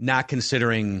 not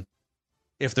considering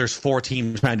if there's 4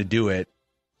 teams trying to do it.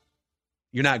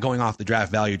 You're not going off the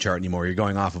draft value chart anymore. You're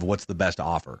going off of what's the best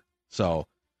offer. So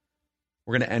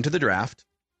we're going to enter the draft.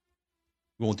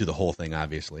 We won't do the whole thing,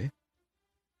 obviously.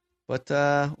 But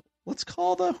let's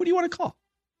call who do you want to call?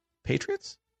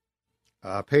 Patriots?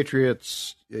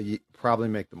 Patriots probably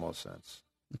make the most sense.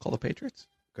 Call the Patriots?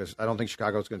 Because I don't think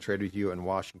Chicago's going to trade with you, and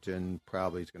Washington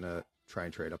probably is going to try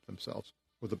and trade up themselves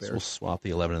with the Bears. So we'll swap the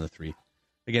 11 and the 3.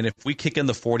 Again, if we kick in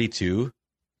the 42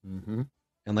 and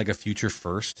a future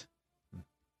first,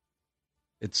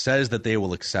 it says that they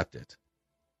will accept it.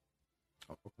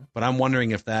 Oh, okay. But I'm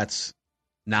wondering if that's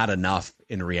not enough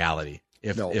in reality.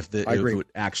 If it would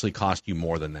actually cost you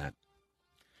more than that.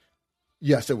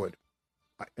 Yes, it would.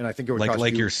 And I think it would cost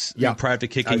you. You probably have to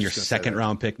kick in your second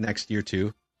round pick next year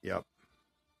too. Yep.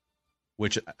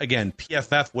 Which again,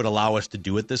 PFF would allow us to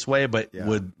do it this way, but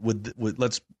would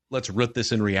let's root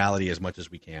this in reality as much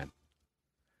as we can.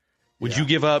 Would you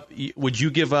give up?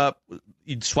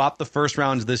 You'd swap the first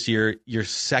rounds this year, your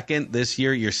second this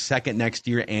year, your second next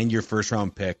year, and your first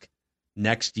round pick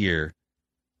next year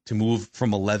to move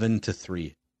from 11 to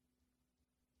 3.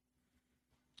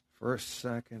 First,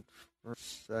 second.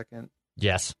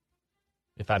 Yes.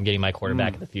 If I'm getting my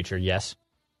quarterback in the future, yes.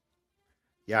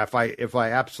 Yeah, if I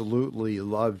absolutely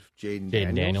love Jaden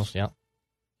Daniels, yeah.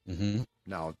 Mm-hmm.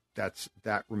 Now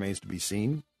that remains to be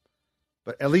seen.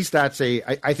 But at least I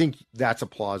think that's a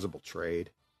plausible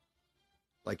trade.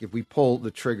 If we pull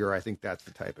the trigger, I think that's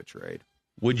the type of trade.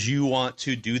 Would you want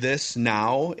to do this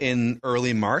now in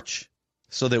early March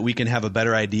so that we can have a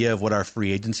better idea of what our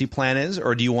free agency plan is?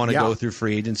 Or do you want to go through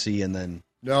free agency and then...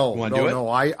 No.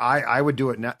 I would do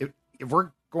it now. If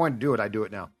we're going to do it, I do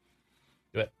it now.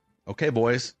 Do it. Okay,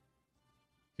 boys.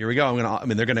 Here we go.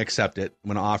 They're going to accept it. I'm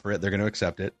going to offer it. They're going to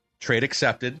accept it. Trade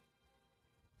accepted.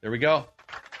 There we go.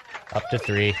 Up to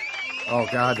 3. Oh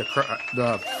God,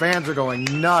 the fans are going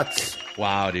nuts.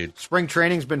 Wow, dude. Spring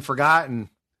training's been forgotten.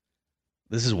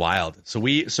 This is wild. So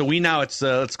we now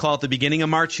let's call it the beginning of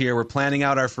March here. We're planning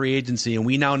out our free agency, and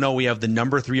we now know we have the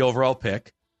number 3 overall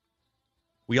pick.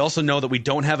 We also know that we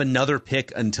don't have another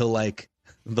pick until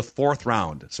the 4th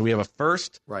round. So we have a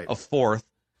first, a 4th,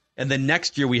 and then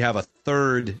next year we have a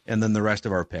 3rd, and then the rest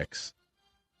of our picks.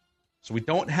 So we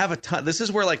don't have a ton. This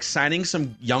is where signing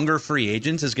some younger free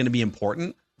agents is going to be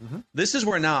important. Mm-hmm. This is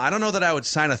where now I don't know that I would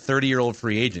sign a 30-year-old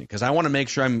free agent because I want to make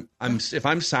sure if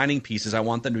I'm signing pieces, I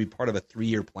want them to be part of a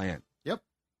 3-year plan. Yep.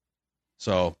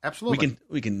 So absolutely,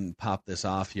 we can pop this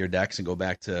off here, Dex, and go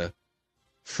back to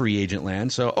free agent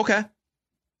land. So okay.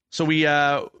 So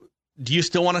do you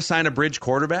still want to sign a bridge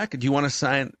quarterback? Do you want to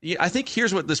sign? I think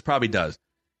here's what this probably does.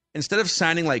 Instead of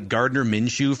signing Gardner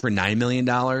Minshew for $9 million,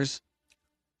 and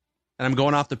I'm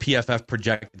going off the PFF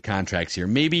projected contracts here,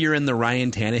 maybe you're in the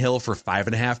Ryan Tannehill for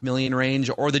 $5.5 million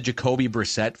range, or the Jacoby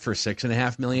Brissett for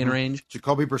 $6.5 million range.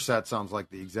 Jacoby Brissett sounds like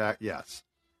the exact yes.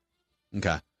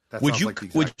 Okay. Would you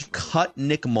cut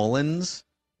Nick Mullins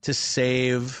to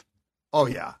save? Oh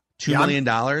yeah. $2 million?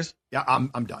 Yeah,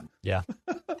 I'm done. Yeah,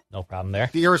 no problem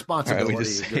there. The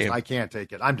irresponsibility, I can't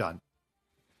take it. I'm done.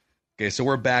 Okay, so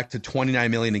we're back to $29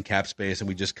 million in cap space, and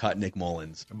we just cut Nick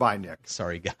Mullins. Bye, Nick.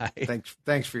 Sorry, guy.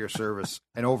 Thanks for your service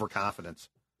and overconfidence.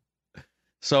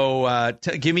 So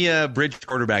give me a bridge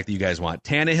quarterback that you guys want.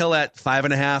 Tannehill at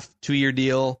 5.5, 2-year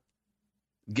deal.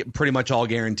 Pretty much all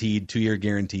guaranteed, 2-year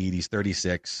guaranteed. He's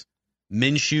 36.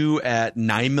 Minshew at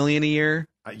 $9 million a year.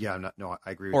 I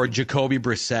agree with or you. Jacoby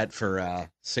Brissett for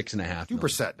 $6.5 Do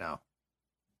Brissett now.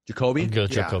 Jacoby? Go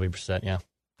Jacoby Brissett, yeah.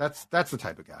 That's the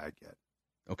type of guy I'd get.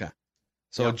 Okay.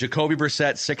 So Jacoby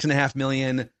Brissett, $6.5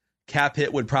 million. Cap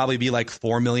hit would probably be like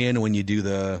 $4 million when you do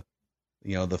the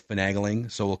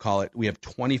finagling. So we'll call it, we have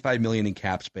 $25 million in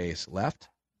cap space left.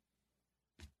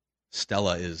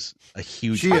 Stella is a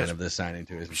huge fan of this signing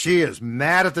too, isn't she? She is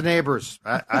mad at the neighbors.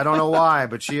 I don't know why,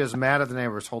 but she is mad at the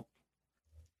neighbors.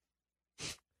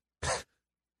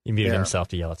 He muted himself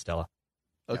to yell at Stella.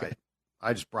 Okay.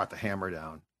 I just brought the hammer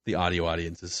down. The audio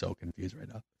audience is so confused right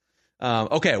now.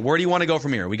 Okay, where do you want to go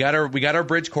from here? We got our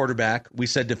bridge quarterback. We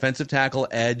said defensive tackle,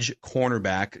 edge,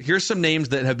 cornerback. Here's some names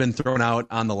that have been thrown out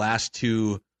on the last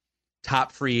 2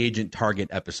 top free agent target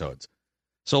episodes.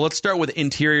 So let's start with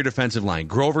interior defensive line.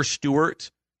 Grover Stewart.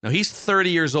 Now he's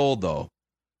 30 years old though,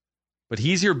 but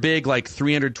he's your big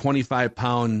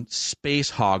 325-pound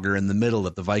space hogger in the middle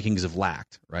that the Vikings have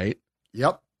lacked, right?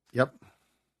 Yep.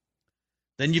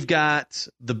 Then you've got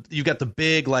the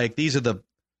big these are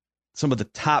some of the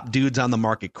top dudes on the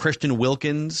market. Christian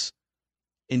Wilkins,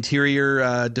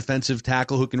 interior defensive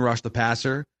tackle who can rush the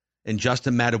passer, and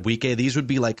Justin Madubuike. These would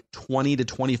be $20 to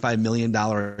 $25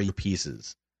 million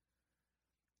pieces.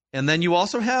 And then you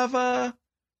also have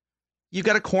you've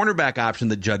got a cornerback option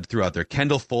that Judd threw out there.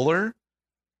 Kendall Fuller,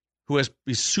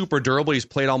 he's super durable. He's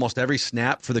played almost every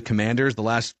snap for the Commanders the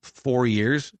last 4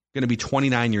 years. Going to be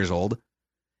 29 years old.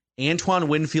 Antoine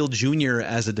Winfield Jr.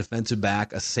 as a defensive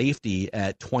back, a safety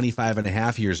at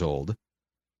 25.5 years old.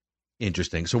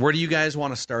 Interesting. So where do you guys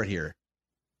want to start here?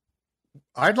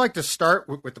 I'd like to start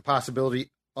with the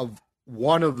possibility of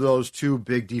one of those 2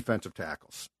 big defensive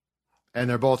tackles. And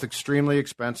they're both extremely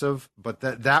expensive, but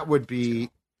that would be,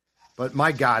 but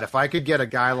my God, if I could get a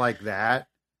guy like that,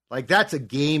 that's a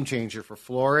game changer for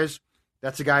Flores.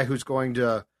 That's a guy who's going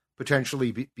to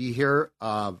potentially be here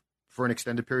for an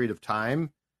extended period of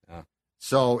time.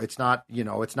 So it's not,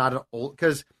 it's not an old,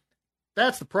 because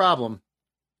that's the problem.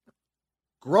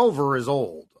 Grover is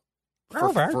old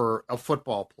for a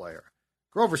football player.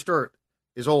 Grover Stewart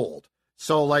is old.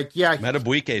 So,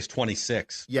 Madubuike is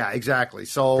 26. Yeah, exactly.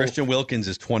 So Christian Wilkins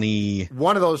is 20.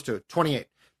 One of those 2, 28.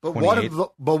 But 28.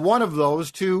 One of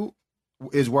those 2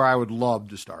 is where I would love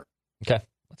to start. Okay,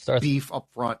 let's start beef up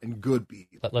front and good beef.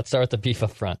 Let's start with the beef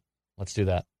up front. Let's do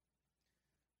that.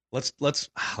 Let's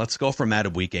go for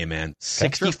Madubuike, man.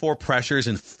 64 pressures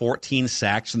and 14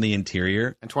 sacks in the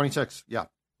interior. And 26. Yeah.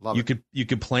 Love it. You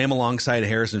could play him alongside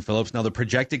Harrison Phillips. Now the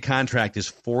projected contract is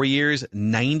 4 years,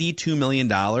 $92 million,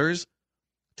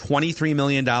 $23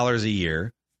 million a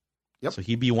year. Yep. So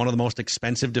he'd be one of the most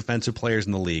expensive defensive players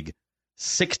in the league.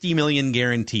 $60 million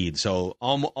guaranteed. So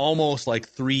almost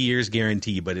 3 years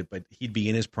guaranteed, but he'd be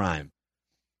in his prime.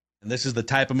 And this is the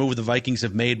type of move the Vikings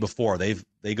have made before.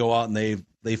 They go out and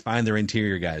they find their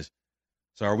interior guys.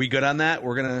 So are we good on that?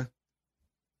 We're gonna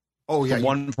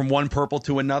from one purple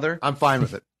to another. I'm fine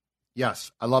with it.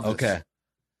 Yes, I love this. Okay.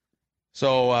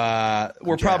 So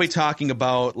we're probably talking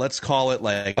about, let's call it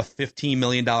a $15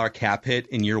 million cap hit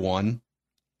in year 1.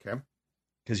 Okay.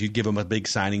 Because you'd give them a big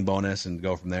signing bonus and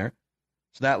go from there.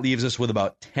 So that leaves us with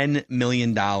about $10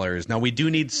 million. Now we do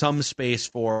need some space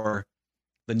for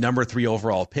the number 3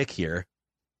 overall pick here.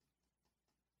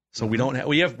 So we don't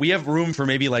we have room for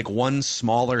maybe one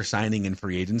smaller signing in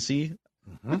free agency.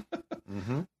 That's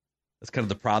kind of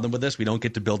the problem with this. We don't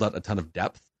get to build out a ton of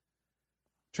depth.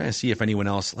 I'm trying to see if anyone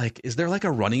else, is there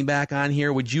a running back on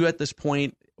here? Would you at this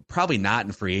point, probably not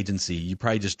in free agency, you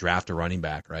probably just draft a running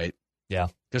back, right? Yeah.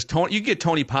 Because you can get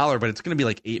Tony Pollard, but it's going to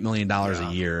be $8 million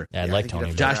a year. Yeah, I'd like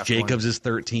Tony. Josh Jacobs is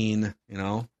 13,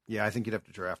 Yeah, I think you'd have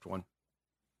to draft one.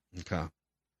 Okay.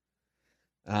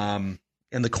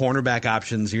 And the cornerback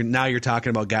options, you're talking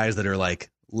about guys that are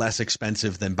less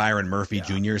expensive than Byron Murphy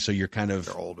Jr., so you're kind of...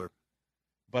 They're older.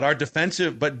 But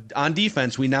on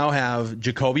defense, we now have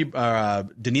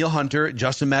Daniil Hunter,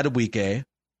 Justin Madubuike.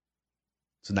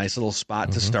 It's a nice little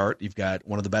spot to start. You've got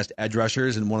one of the best edge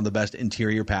rushers and one of the best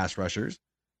interior pass rushers.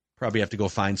 Probably have to go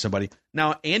find somebody.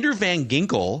 Now, Andrew Van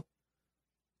Ginkel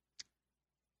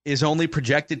is only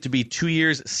projected to be 2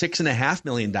 years, $6.5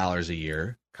 million a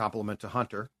year. Compliment to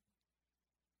Hunter.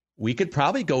 We could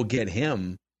probably go get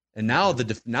him. And now the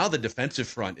defensive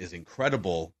front is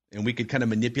incredible, and we could kind of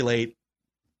manipulate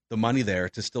the money there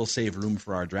to still save room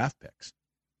for our draft picks.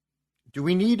 Do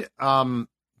we need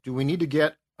to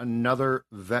get another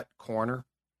vet corner?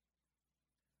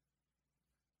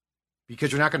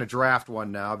 because you're not going to draft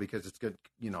one now because it's good.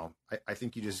 I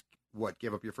think you just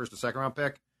give up your first or second round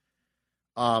pick.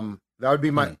 That would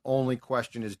be my only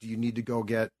question: is do you need to go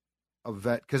get a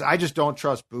vet? Because I just don't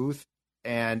trust Booth,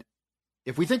 and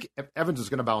if we think Evans is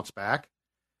going to bounce back,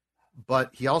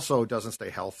 but he also doesn't stay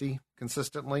healthy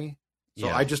consistently, so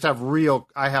I just have real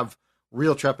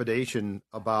trepidation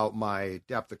about my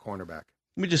depth at cornerback.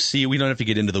 Let me just see. We don't have to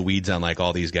get into the weeds on like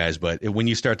all these guys, but when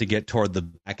you start to get toward the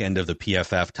back end of the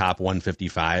PFF top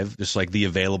 155, just like the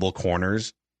available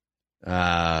corners,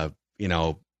 $7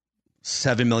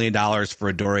 million for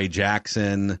Adoree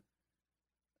Jackson.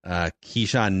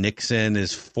 Keyshawn Nixon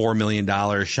is $4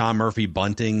 million. Sean Murphy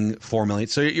Bunting, $4 million.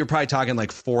 So you're probably talking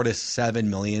like $4 to $7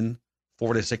 million,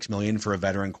 $4 to $6 million for a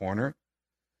veteran corner,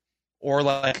 or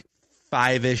like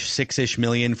 $5-ish, $6-ish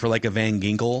million for like a Van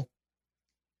Ginkel.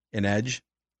 An edge?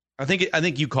 I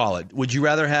think you call it. Would you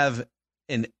rather have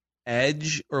an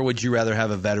edge or would you rather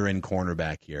have a veteran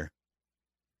cornerback here?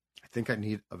 I think I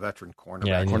need a veteran cornerback.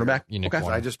 Yeah, cornerback. Okay.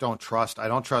 I just don't trust. I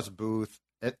don't trust Booth.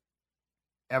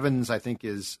 Evans, I think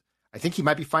he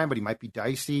might be fine, but he might be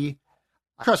dicey.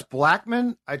 I trust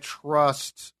Blackman. I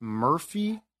trust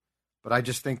Murphy, but I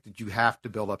just think that you have to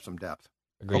build up some depth.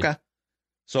 Agreed. Okay.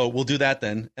 So we'll do that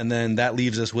then, and then that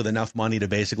leaves us with enough money to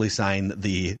basically sign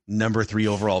the number 3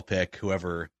 overall pick,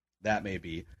 whoever that may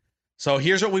be. So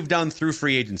here's what we've done through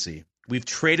free agency. We've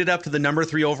traded up to the number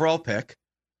 3 overall pick.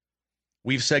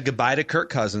 We've said goodbye to Kirk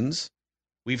Cousins.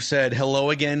 We've said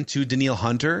hello again to Danielle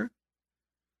Hunter.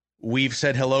 We've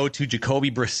said hello to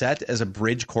Jacoby Brissett as a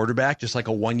bridge quarterback, just like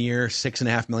a 1-year,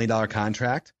 $6.5 million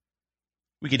contract.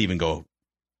 We could even go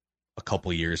a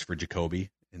couple years for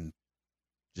Jacoby and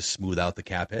just smooth out the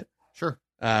cap hit. Sure.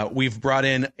 We've brought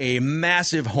in a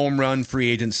massive home run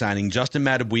free agent signing. Justin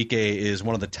Madubuike is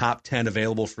one of the top 10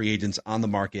 available free agents on the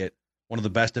market, one of the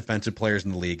best defensive players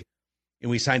in the league. And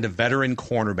we signed a veteran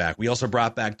cornerback. We also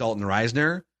brought back Dalton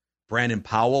Reisner, Brandon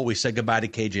Powell. We said goodbye to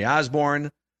KJ Osborne.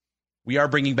 We are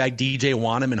bringing back DJ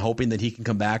Wanham and hoping that he can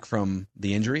come back from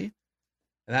the injury.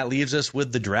 And that leaves us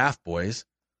with the draft, boys.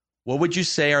 What would you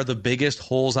say are the biggest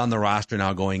holes on the roster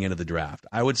now going into the draft?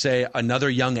 I would say another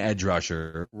young edge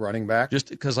rusher. Running back? Just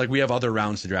because we have other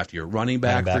rounds to draft here. Running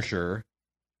back for sure.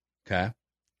 Okay. I'm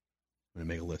going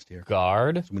to make a list here.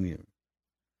 Guard?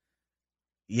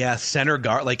 Center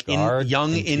guard.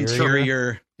 Young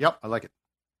interior. Yep, I like it.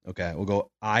 Okay, we'll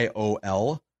go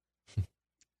IOL.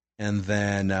 And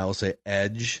then we'll say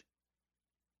edge.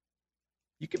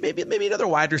 You can maybe another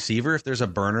wide receiver if there's a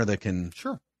burner that can.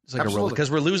 Sure. It's like a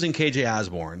because we're losing KJ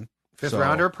Osborne. 5th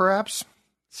rounder, perhaps.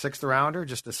 6th rounder,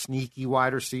 just a sneaky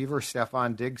wide receiver,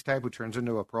 Stephon Diggs type who turns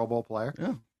into a Pro Bowl player.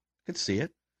 Yeah, could see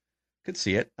it.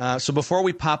 So before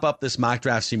we pop up this mock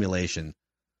draft simulation,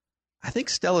 I think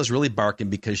Stella's really barking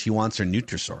because she wants her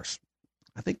Nutrisource.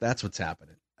 I think that's what's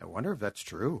happening. I wonder if that's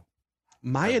true.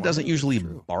 Maya doesn't usually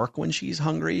bark when she's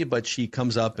hungry, but she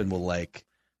comes up and will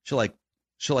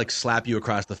she'll slap you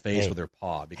across the face with her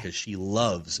paw because she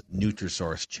loves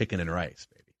Nutrisource chicken and rice,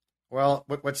 baby. Well,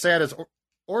 what's sad is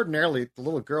ordinarily the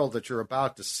little girl that you're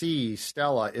about to see,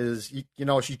 Stella, is, she's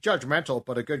judgmental,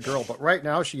 but a good girl. But right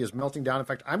now she is melting down. In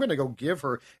fact, I'm going to go give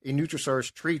her a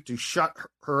Nutrisource treat to shut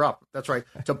her up. That's right.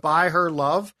 To buy her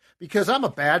love, because I'm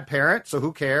a bad parent, so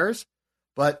who cares?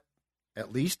 But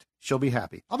at least she'll be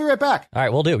happy. I'll be right back. All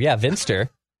right, we'll do. Yeah, Vinster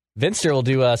will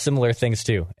do similar things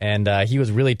too. And he was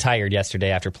really tired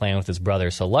yesterday after playing with his brother.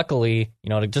 So luckily,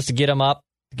 just to get him up,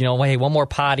 hey, one more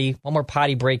potty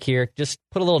break here. Just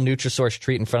put a little Nutrisource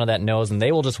treat in front of that nose, and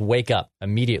they will just wake up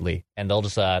immediately, and they'll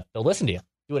listen to you.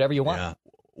 Do whatever you want. Yeah.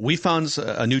 We found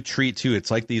a new treat too.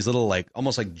 It's like these little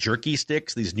almost like jerky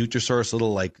sticks. These Nutrisource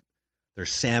little they're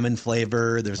salmon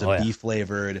flavored. There's a beef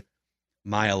flavored.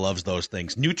 Maya loves those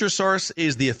things. Nutrisource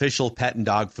is the official pet and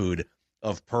dog food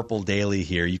of Purple Daily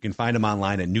here. You can find them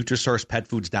online at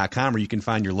NutrisourcePetFoods.com, or you can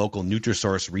find your local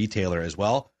Nutrisource retailer as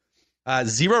well.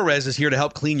 Zero Res is here to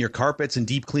help clean your carpets and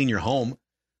deep clean your home.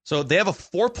 So they have a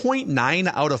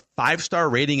 4.9 out of 5-star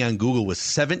rating on Google with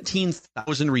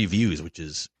 17,000 reviews, which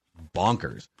is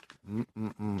bonkers.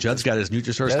 Judd's got his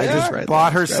Nutrisource. I just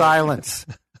bought her silence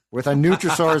with a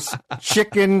Nutrisource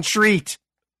chicken treat.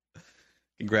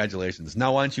 Congratulations.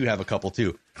 Now, why don't you have a couple,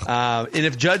 too? And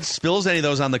if Judd spills any of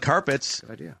those on the carpets, good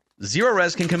idea. Zero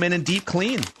Res can come in and deep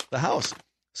clean the house.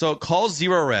 So call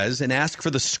Zero Res and ask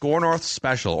for the Score North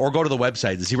special, or go to the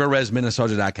website,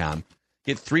 ZeroResMinnesota.com.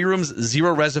 Get 3 rooms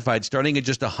Zero Resified starting at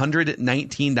just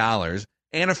 $119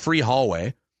 and a free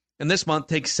hallway. And this month,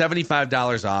 take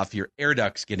 $75 off your air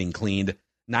ducts getting cleaned.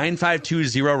 952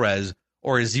 Zero Res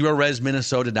or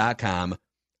ZeroResMinnesota.com.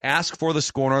 Ask for the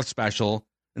Score North special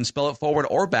and spell it forward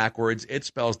or backwards. It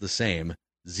spells the same.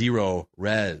 0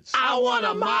 res. I want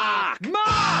a mock.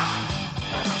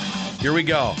 Here we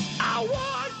go.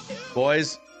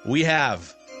 Boys, we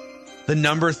have the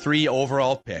number 3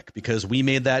 overall pick because we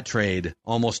made that trade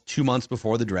almost 2 months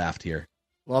before the draft here.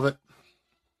 Love it.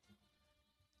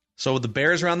 So with the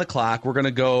Bears are on the clock, we're going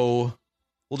to go,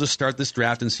 we'll just start this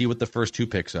draft and see what the first 2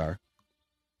 picks are.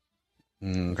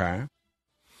 Okay.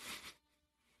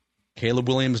 Caleb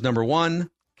Williams, number 1.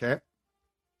 Okay.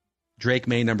 Drake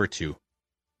May, number 2.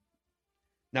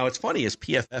 Now, what's funny is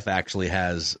PFF actually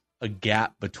has a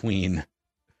gap between,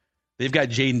 they've got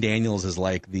Jaden Daniels as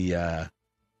like the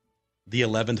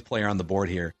 11th player on the board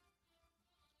here.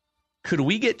 Could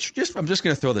we get, I'm just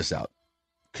going to throw this out.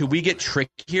 Could we get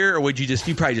tricked here, or would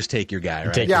you probably just take your guy,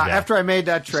 right? Yeah, after I made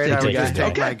that trade, I would just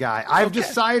take my guy. I've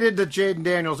decided that Jaden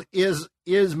Daniels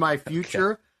is my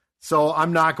future, so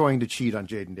I'm not going to cheat on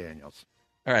Jaden Daniels.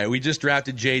 All right, we just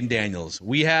drafted Jaden Daniels.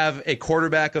 We have a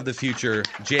quarterback of the future,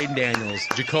 Jaden Daniels.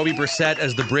 Jacoby Brissett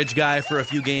as the bridge guy for a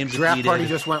few games. Draft party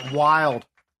just went wild.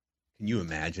 Can you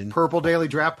imagine? Purple Daily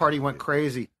draft party went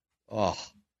crazy. Oh,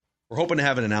 we're hoping to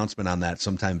have an announcement on that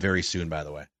sometime very soon, by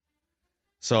the way.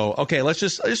 So, okay, I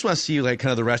just want to see like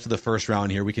kind of the rest of the first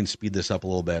round here. We can speed this up a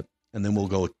little bit, and then we'll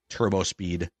go turbo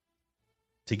speed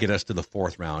to get us to the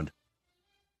 4th round.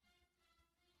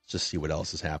 Let's just see what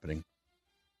else is happening.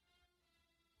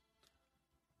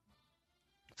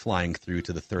 Flying through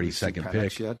to the 32nd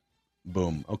pick. Yet?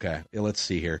 Boom. Okay, let's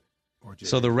see here.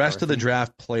 So the rest of the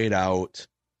draft played out.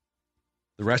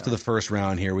 The rest of the first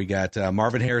round here, we got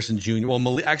Marvin Harrison Jr. Well,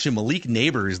 Malik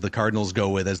Neighbors, the Cardinals go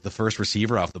with as the first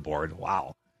receiver off the board.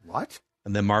 Wow. What?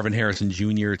 And then Marvin Harrison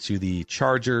Jr. to the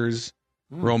Chargers.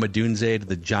 Rome Odunze to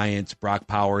the Giants. Brock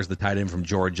Powers, the tight end from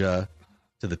Georgia,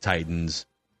 to the Titans.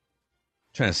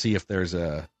 Trying to see if there's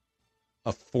a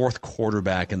 4th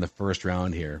quarterback in the first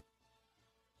round here.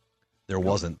 There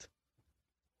wasn't.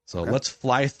 So let's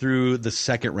fly through the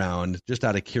 2nd round just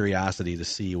out of curiosity to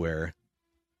see where.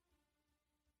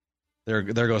 There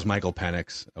goes Michael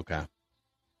Penix. Okay.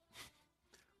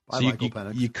 So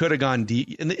you could have gone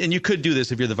deep, and you could do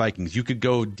this if you're the Vikings. You could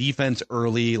go defense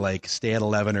early, like stay at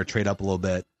 11 or trade up a little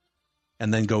bit,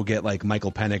 and then go get like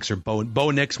Michael Penix or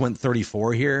Bo Nix went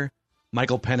 34 here.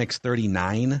 Michael Penix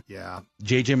 39. Yeah.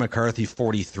 J.J. McCarthy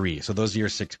 43. So those are your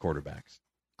 6 quarterbacks.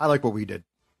 I like what we did.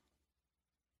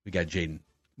 We got Jaden.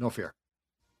 No fear.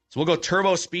 So we'll go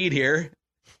turbo speed here.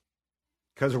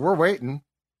 Because we're waiting.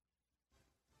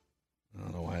 I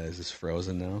don't know why this is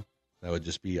frozen now. That would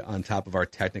just be on top of our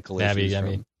technical Yeah, issues. I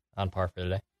mean, on par for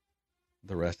today.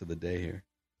 The rest of the day here.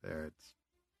 There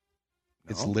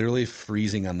It's literally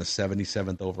freezing on the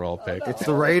 77th overall pick. It's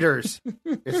the Raiders.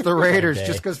 It's the Raiders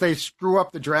just because they screw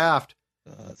up the draft.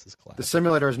 This is classic. The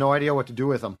simulator has no idea what to do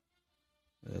with them.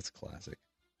 That's classic.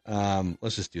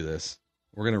 Let's just do this.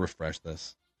 We're going to refresh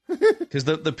this. Because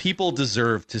the people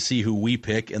deserve to see who we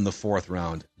pick in the 4th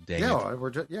round. Dang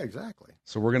it. Yeah, exactly.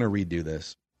 So we're going to redo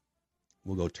this.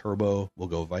 We'll go turbo. We'll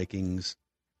go Vikings.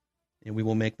 And we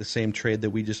will make the same trade that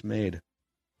we just made.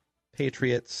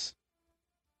 Patriots.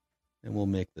 And we'll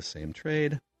make the same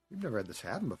trade. We've never had this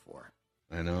happen before.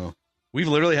 I know. We've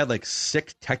literally had like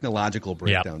 6 technological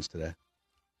breakdowns today.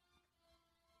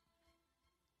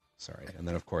 Sorry. And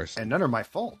then, of course. And none are my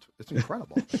fault. It's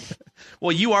incredible.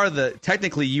 Well, you are the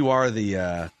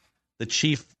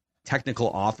chief technical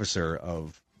officer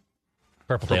of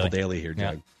Purple Daily here,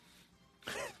 Doug.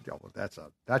 Yeah, well,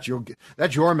 that's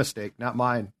your mistake, not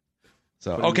mine.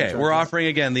 So, okay, we're offering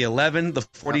again the 11, the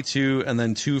 42, and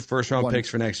then 2 first-round picks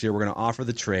for next year. We're going to offer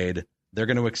the trade. They're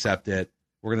going to accept it.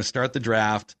 We're going to start the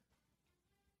draft.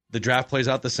 The draft plays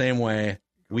out the same way.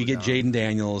 We get Jaden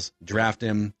Daniels, draft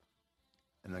him.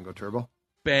 And then go turbo?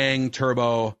 Bang,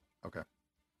 turbo. Okay.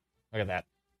 Look at that.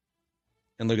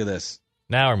 And look at this.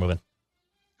 Now we're moving.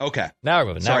 Okay. Now we're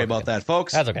moving. Sorry about that,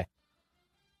 folks. That's okay.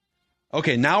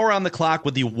 Okay, now we're on the clock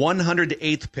with the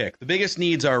 108th pick. The biggest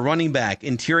needs are running back,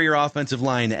 interior offensive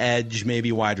line, edge,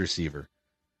 maybe wide receiver.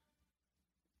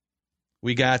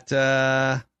 We got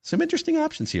some interesting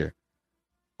options here.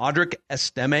 Audric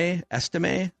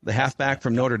Estime, the halfback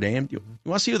from Notre Dame. You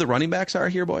want to see who the running backs are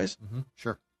here, boys? Mm-hmm.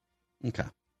 Sure. Okay.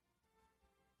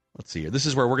 Let's see here. This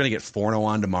is where we're going to get Forno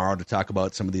on tomorrow to talk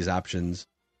about some of these options.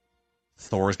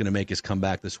 Thor's going to make his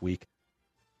comeback this week.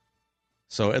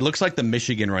 So it looks like the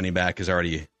Michigan running back is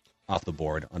already off the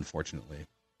board, unfortunately.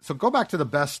 So go back to the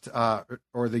best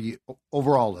or the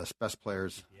overall list, best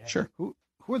players. Yeah. Sure. Who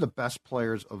are the best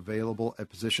players available at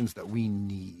positions that we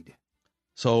need?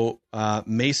 So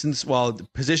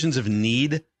positions of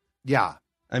need. Yeah.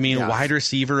 I mean, wide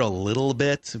receiver a little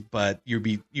bit, but you'd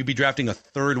be drafting a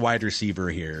 3rd wide receiver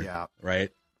here. Yeah.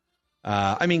 Right.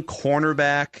 I mean,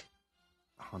 cornerback.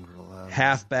 111.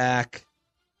 Halfback.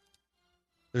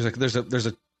 There's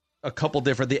a couple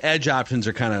different. The edge options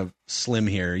are kind of slim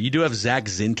here. You do have Zach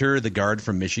Zinter, the guard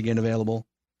from Michigan, available.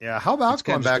 Yeah, how about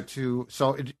going back to,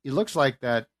 so it looks like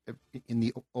that in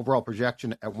the overall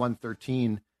projection at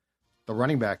 113, the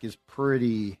running back is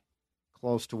pretty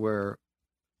close to where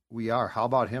we are. How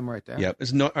about him right there? Yeah,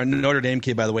 it's our Notre Dame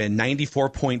kid, by the way, a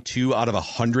 94.2 out of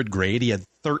 100 grade. He had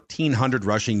 1,300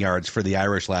 rushing yards for the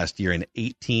Irish last year and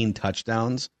 18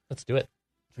 touchdowns. Let's do it.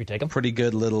 Should we take him? Pretty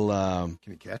good little. Can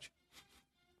he catch?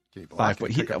 Can he Five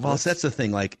block? foot. Well, that's the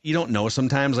thing. Like, you don't know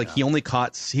sometimes. Like, he only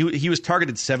caught. He was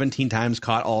targeted 17 times,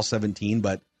 caught all 17,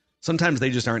 but sometimes they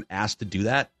just aren't asked to do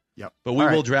that. Yep. But we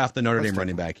will draft the Notre Dame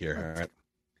running back here. All right.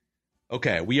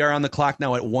 Okay, we are on the clock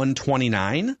now at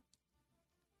 129.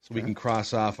 So we can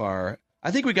cross off our.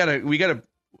 I think we gotta.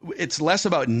 It's less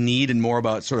about need and more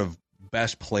about sort of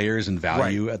best players and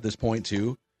value at this point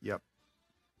too. Yep.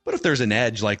 But if there's an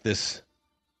edge like this,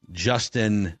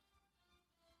 Justin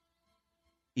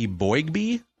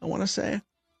Eboigbe, I want to say.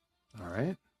 All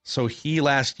right. So he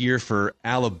last year for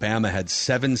Alabama had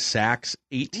 7 sacks,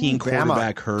 18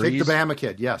 quarterback hurries. Take the Bama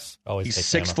kid, yes. He's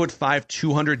 6'5",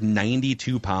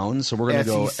 292 pounds. So we're going to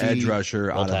go edge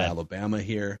rusher out of Alabama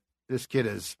here. This kid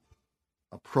is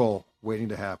a pro waiting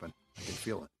to happen. I can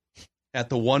feel it. At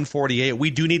the 148, we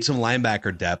do need some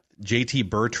linebacker depth. JD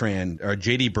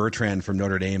Bertrand from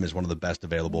Notre Dame is one of the best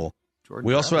available.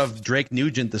 We also have Drake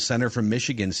Nugent, the center from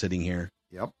Michigan, sitting here.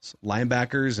 Yep.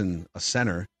 Linebackers and a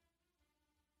center.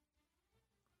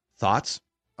 Thoughts?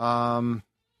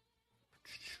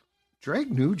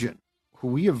 Drake Nugent, who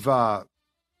we have, I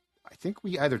think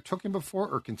we either took him before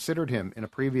or considered him in a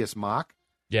previous mock.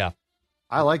 Yeah.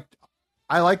 I like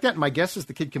that. My guess is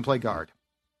the kid can play guard.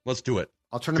 Let's do it.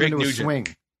 I'll turn him into a swing.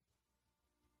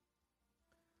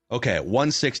 Okay,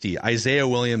 160. Isaiah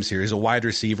Williams here. He's a wide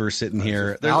receiver sitting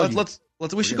here.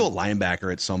 We should go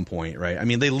linebacker at some point, right? I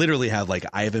mean, they literally have like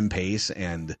Ivan Pace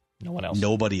and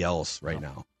nobody else right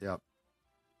now. Yep.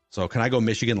 So can I go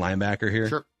Michigan linebacker here?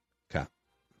 Sure. Okay.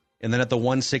 And then at the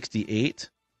 168,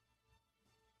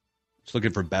 just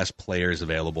looking for best players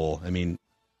available. I mean,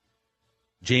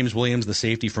 James Williams, the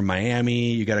safety from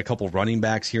Miami. You got a couple running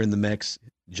backs here in the mix.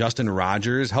 Justin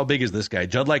Rogers. How big is this guy?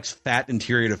 Judd likes fat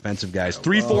interior defensive guys.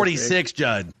 346,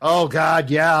 Judd. Oh, God,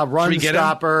 yeah. Run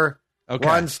stopper. Okay.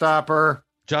 Run stopper.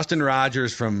 Justin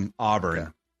Rogers from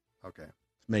Auburn. Okay.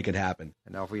 Let's make it happen.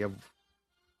 And now if we have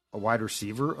a wide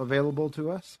receiver available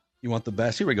to us. You want the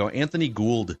best? Here we go. Anthony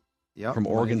Gould from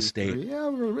Oregon State.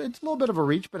 Yeah, it's a little bit of a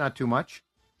reach, but not too much.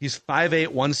 He's 5'8",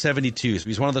 172, so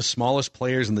he's one of the smallest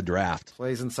players in the draft.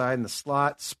 Plays inside in the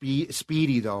slot.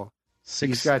 Speedy, though.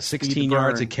 He's got 16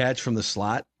 yards a catch from the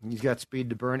slot. He's got speed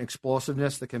to burn,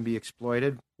 explosiveness that can be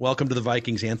exploited. Welcome to the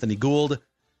Vikings, Anthony Gould.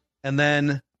 And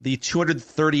then the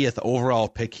 230th overall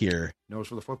pick here. Nose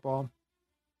for the football.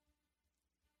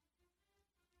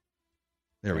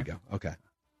 There we go. Okay.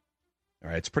 All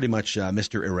right. It's pretty much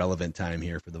Mr. Irrelevant time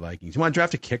here for the Vikings. You want to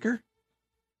draft a kicker?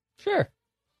 Sure.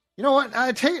 You know what?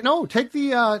 Take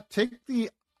the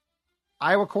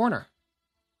Iowa corner.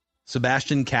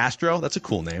 Sebastian Castro. That's a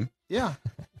cool name. Yeah.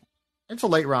 It's a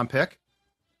late round pick.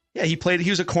 Yeah, he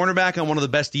was a cornerback on one of the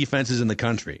best defenses in the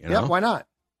country. You know? Yeah, why not?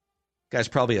 Guy's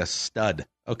probably a stud.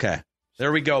 Okay.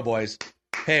 There we go, boys.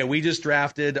 Hey, we just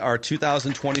drafted our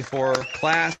 2024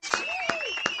 class.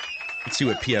 Let's see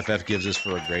what PFF gives us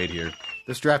for a grade here.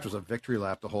 This draft was a victory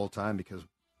lap the whole time because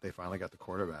they finally got the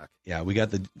quarterback. Yeah, we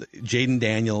got the Jaden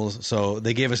Daniels. So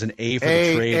they gave us an A for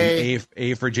the trade, an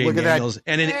A for Jaden Daniels,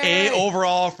 and an A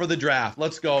overall for the draft.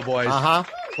 Let's go, boys.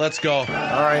 Let's go. All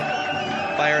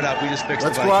right. Fire it up. We just fixed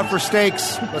Let's go out for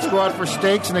steaks. Let's go out for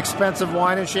steaks and expensive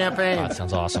wine and champagne. Oh, that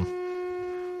sounds awesome.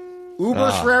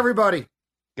 Ubers for everybody.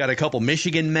 Got a couple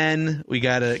Michigan men. We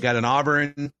got an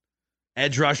Auburn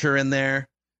edge rusher in there.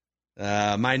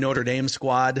 My Notre Dame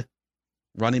squad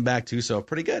running back too. So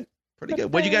pretty good. Pretty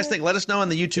good. What do you guys think? Let us know in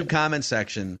the YouTube comment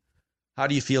section. How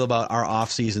do you feel about our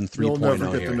offseason 3.0 You'll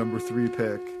never get the number 3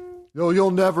 pick. No, you'll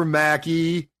never,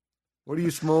 Mackie. What are you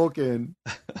smoking?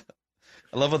 I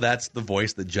love how that's the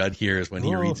voice that Judd hears when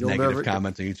he reads negative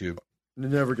comments on YouTube. You'll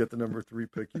never get the number 3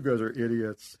 pick. You guys are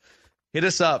idiots. Hit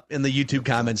us up in the YouTube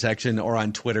comment section or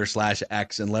on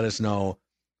Twitter/X and let us know,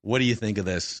 what do you think of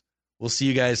this? We'll see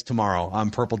you guys tomorrow on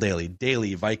Purple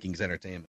Daily Vikings Entertainment.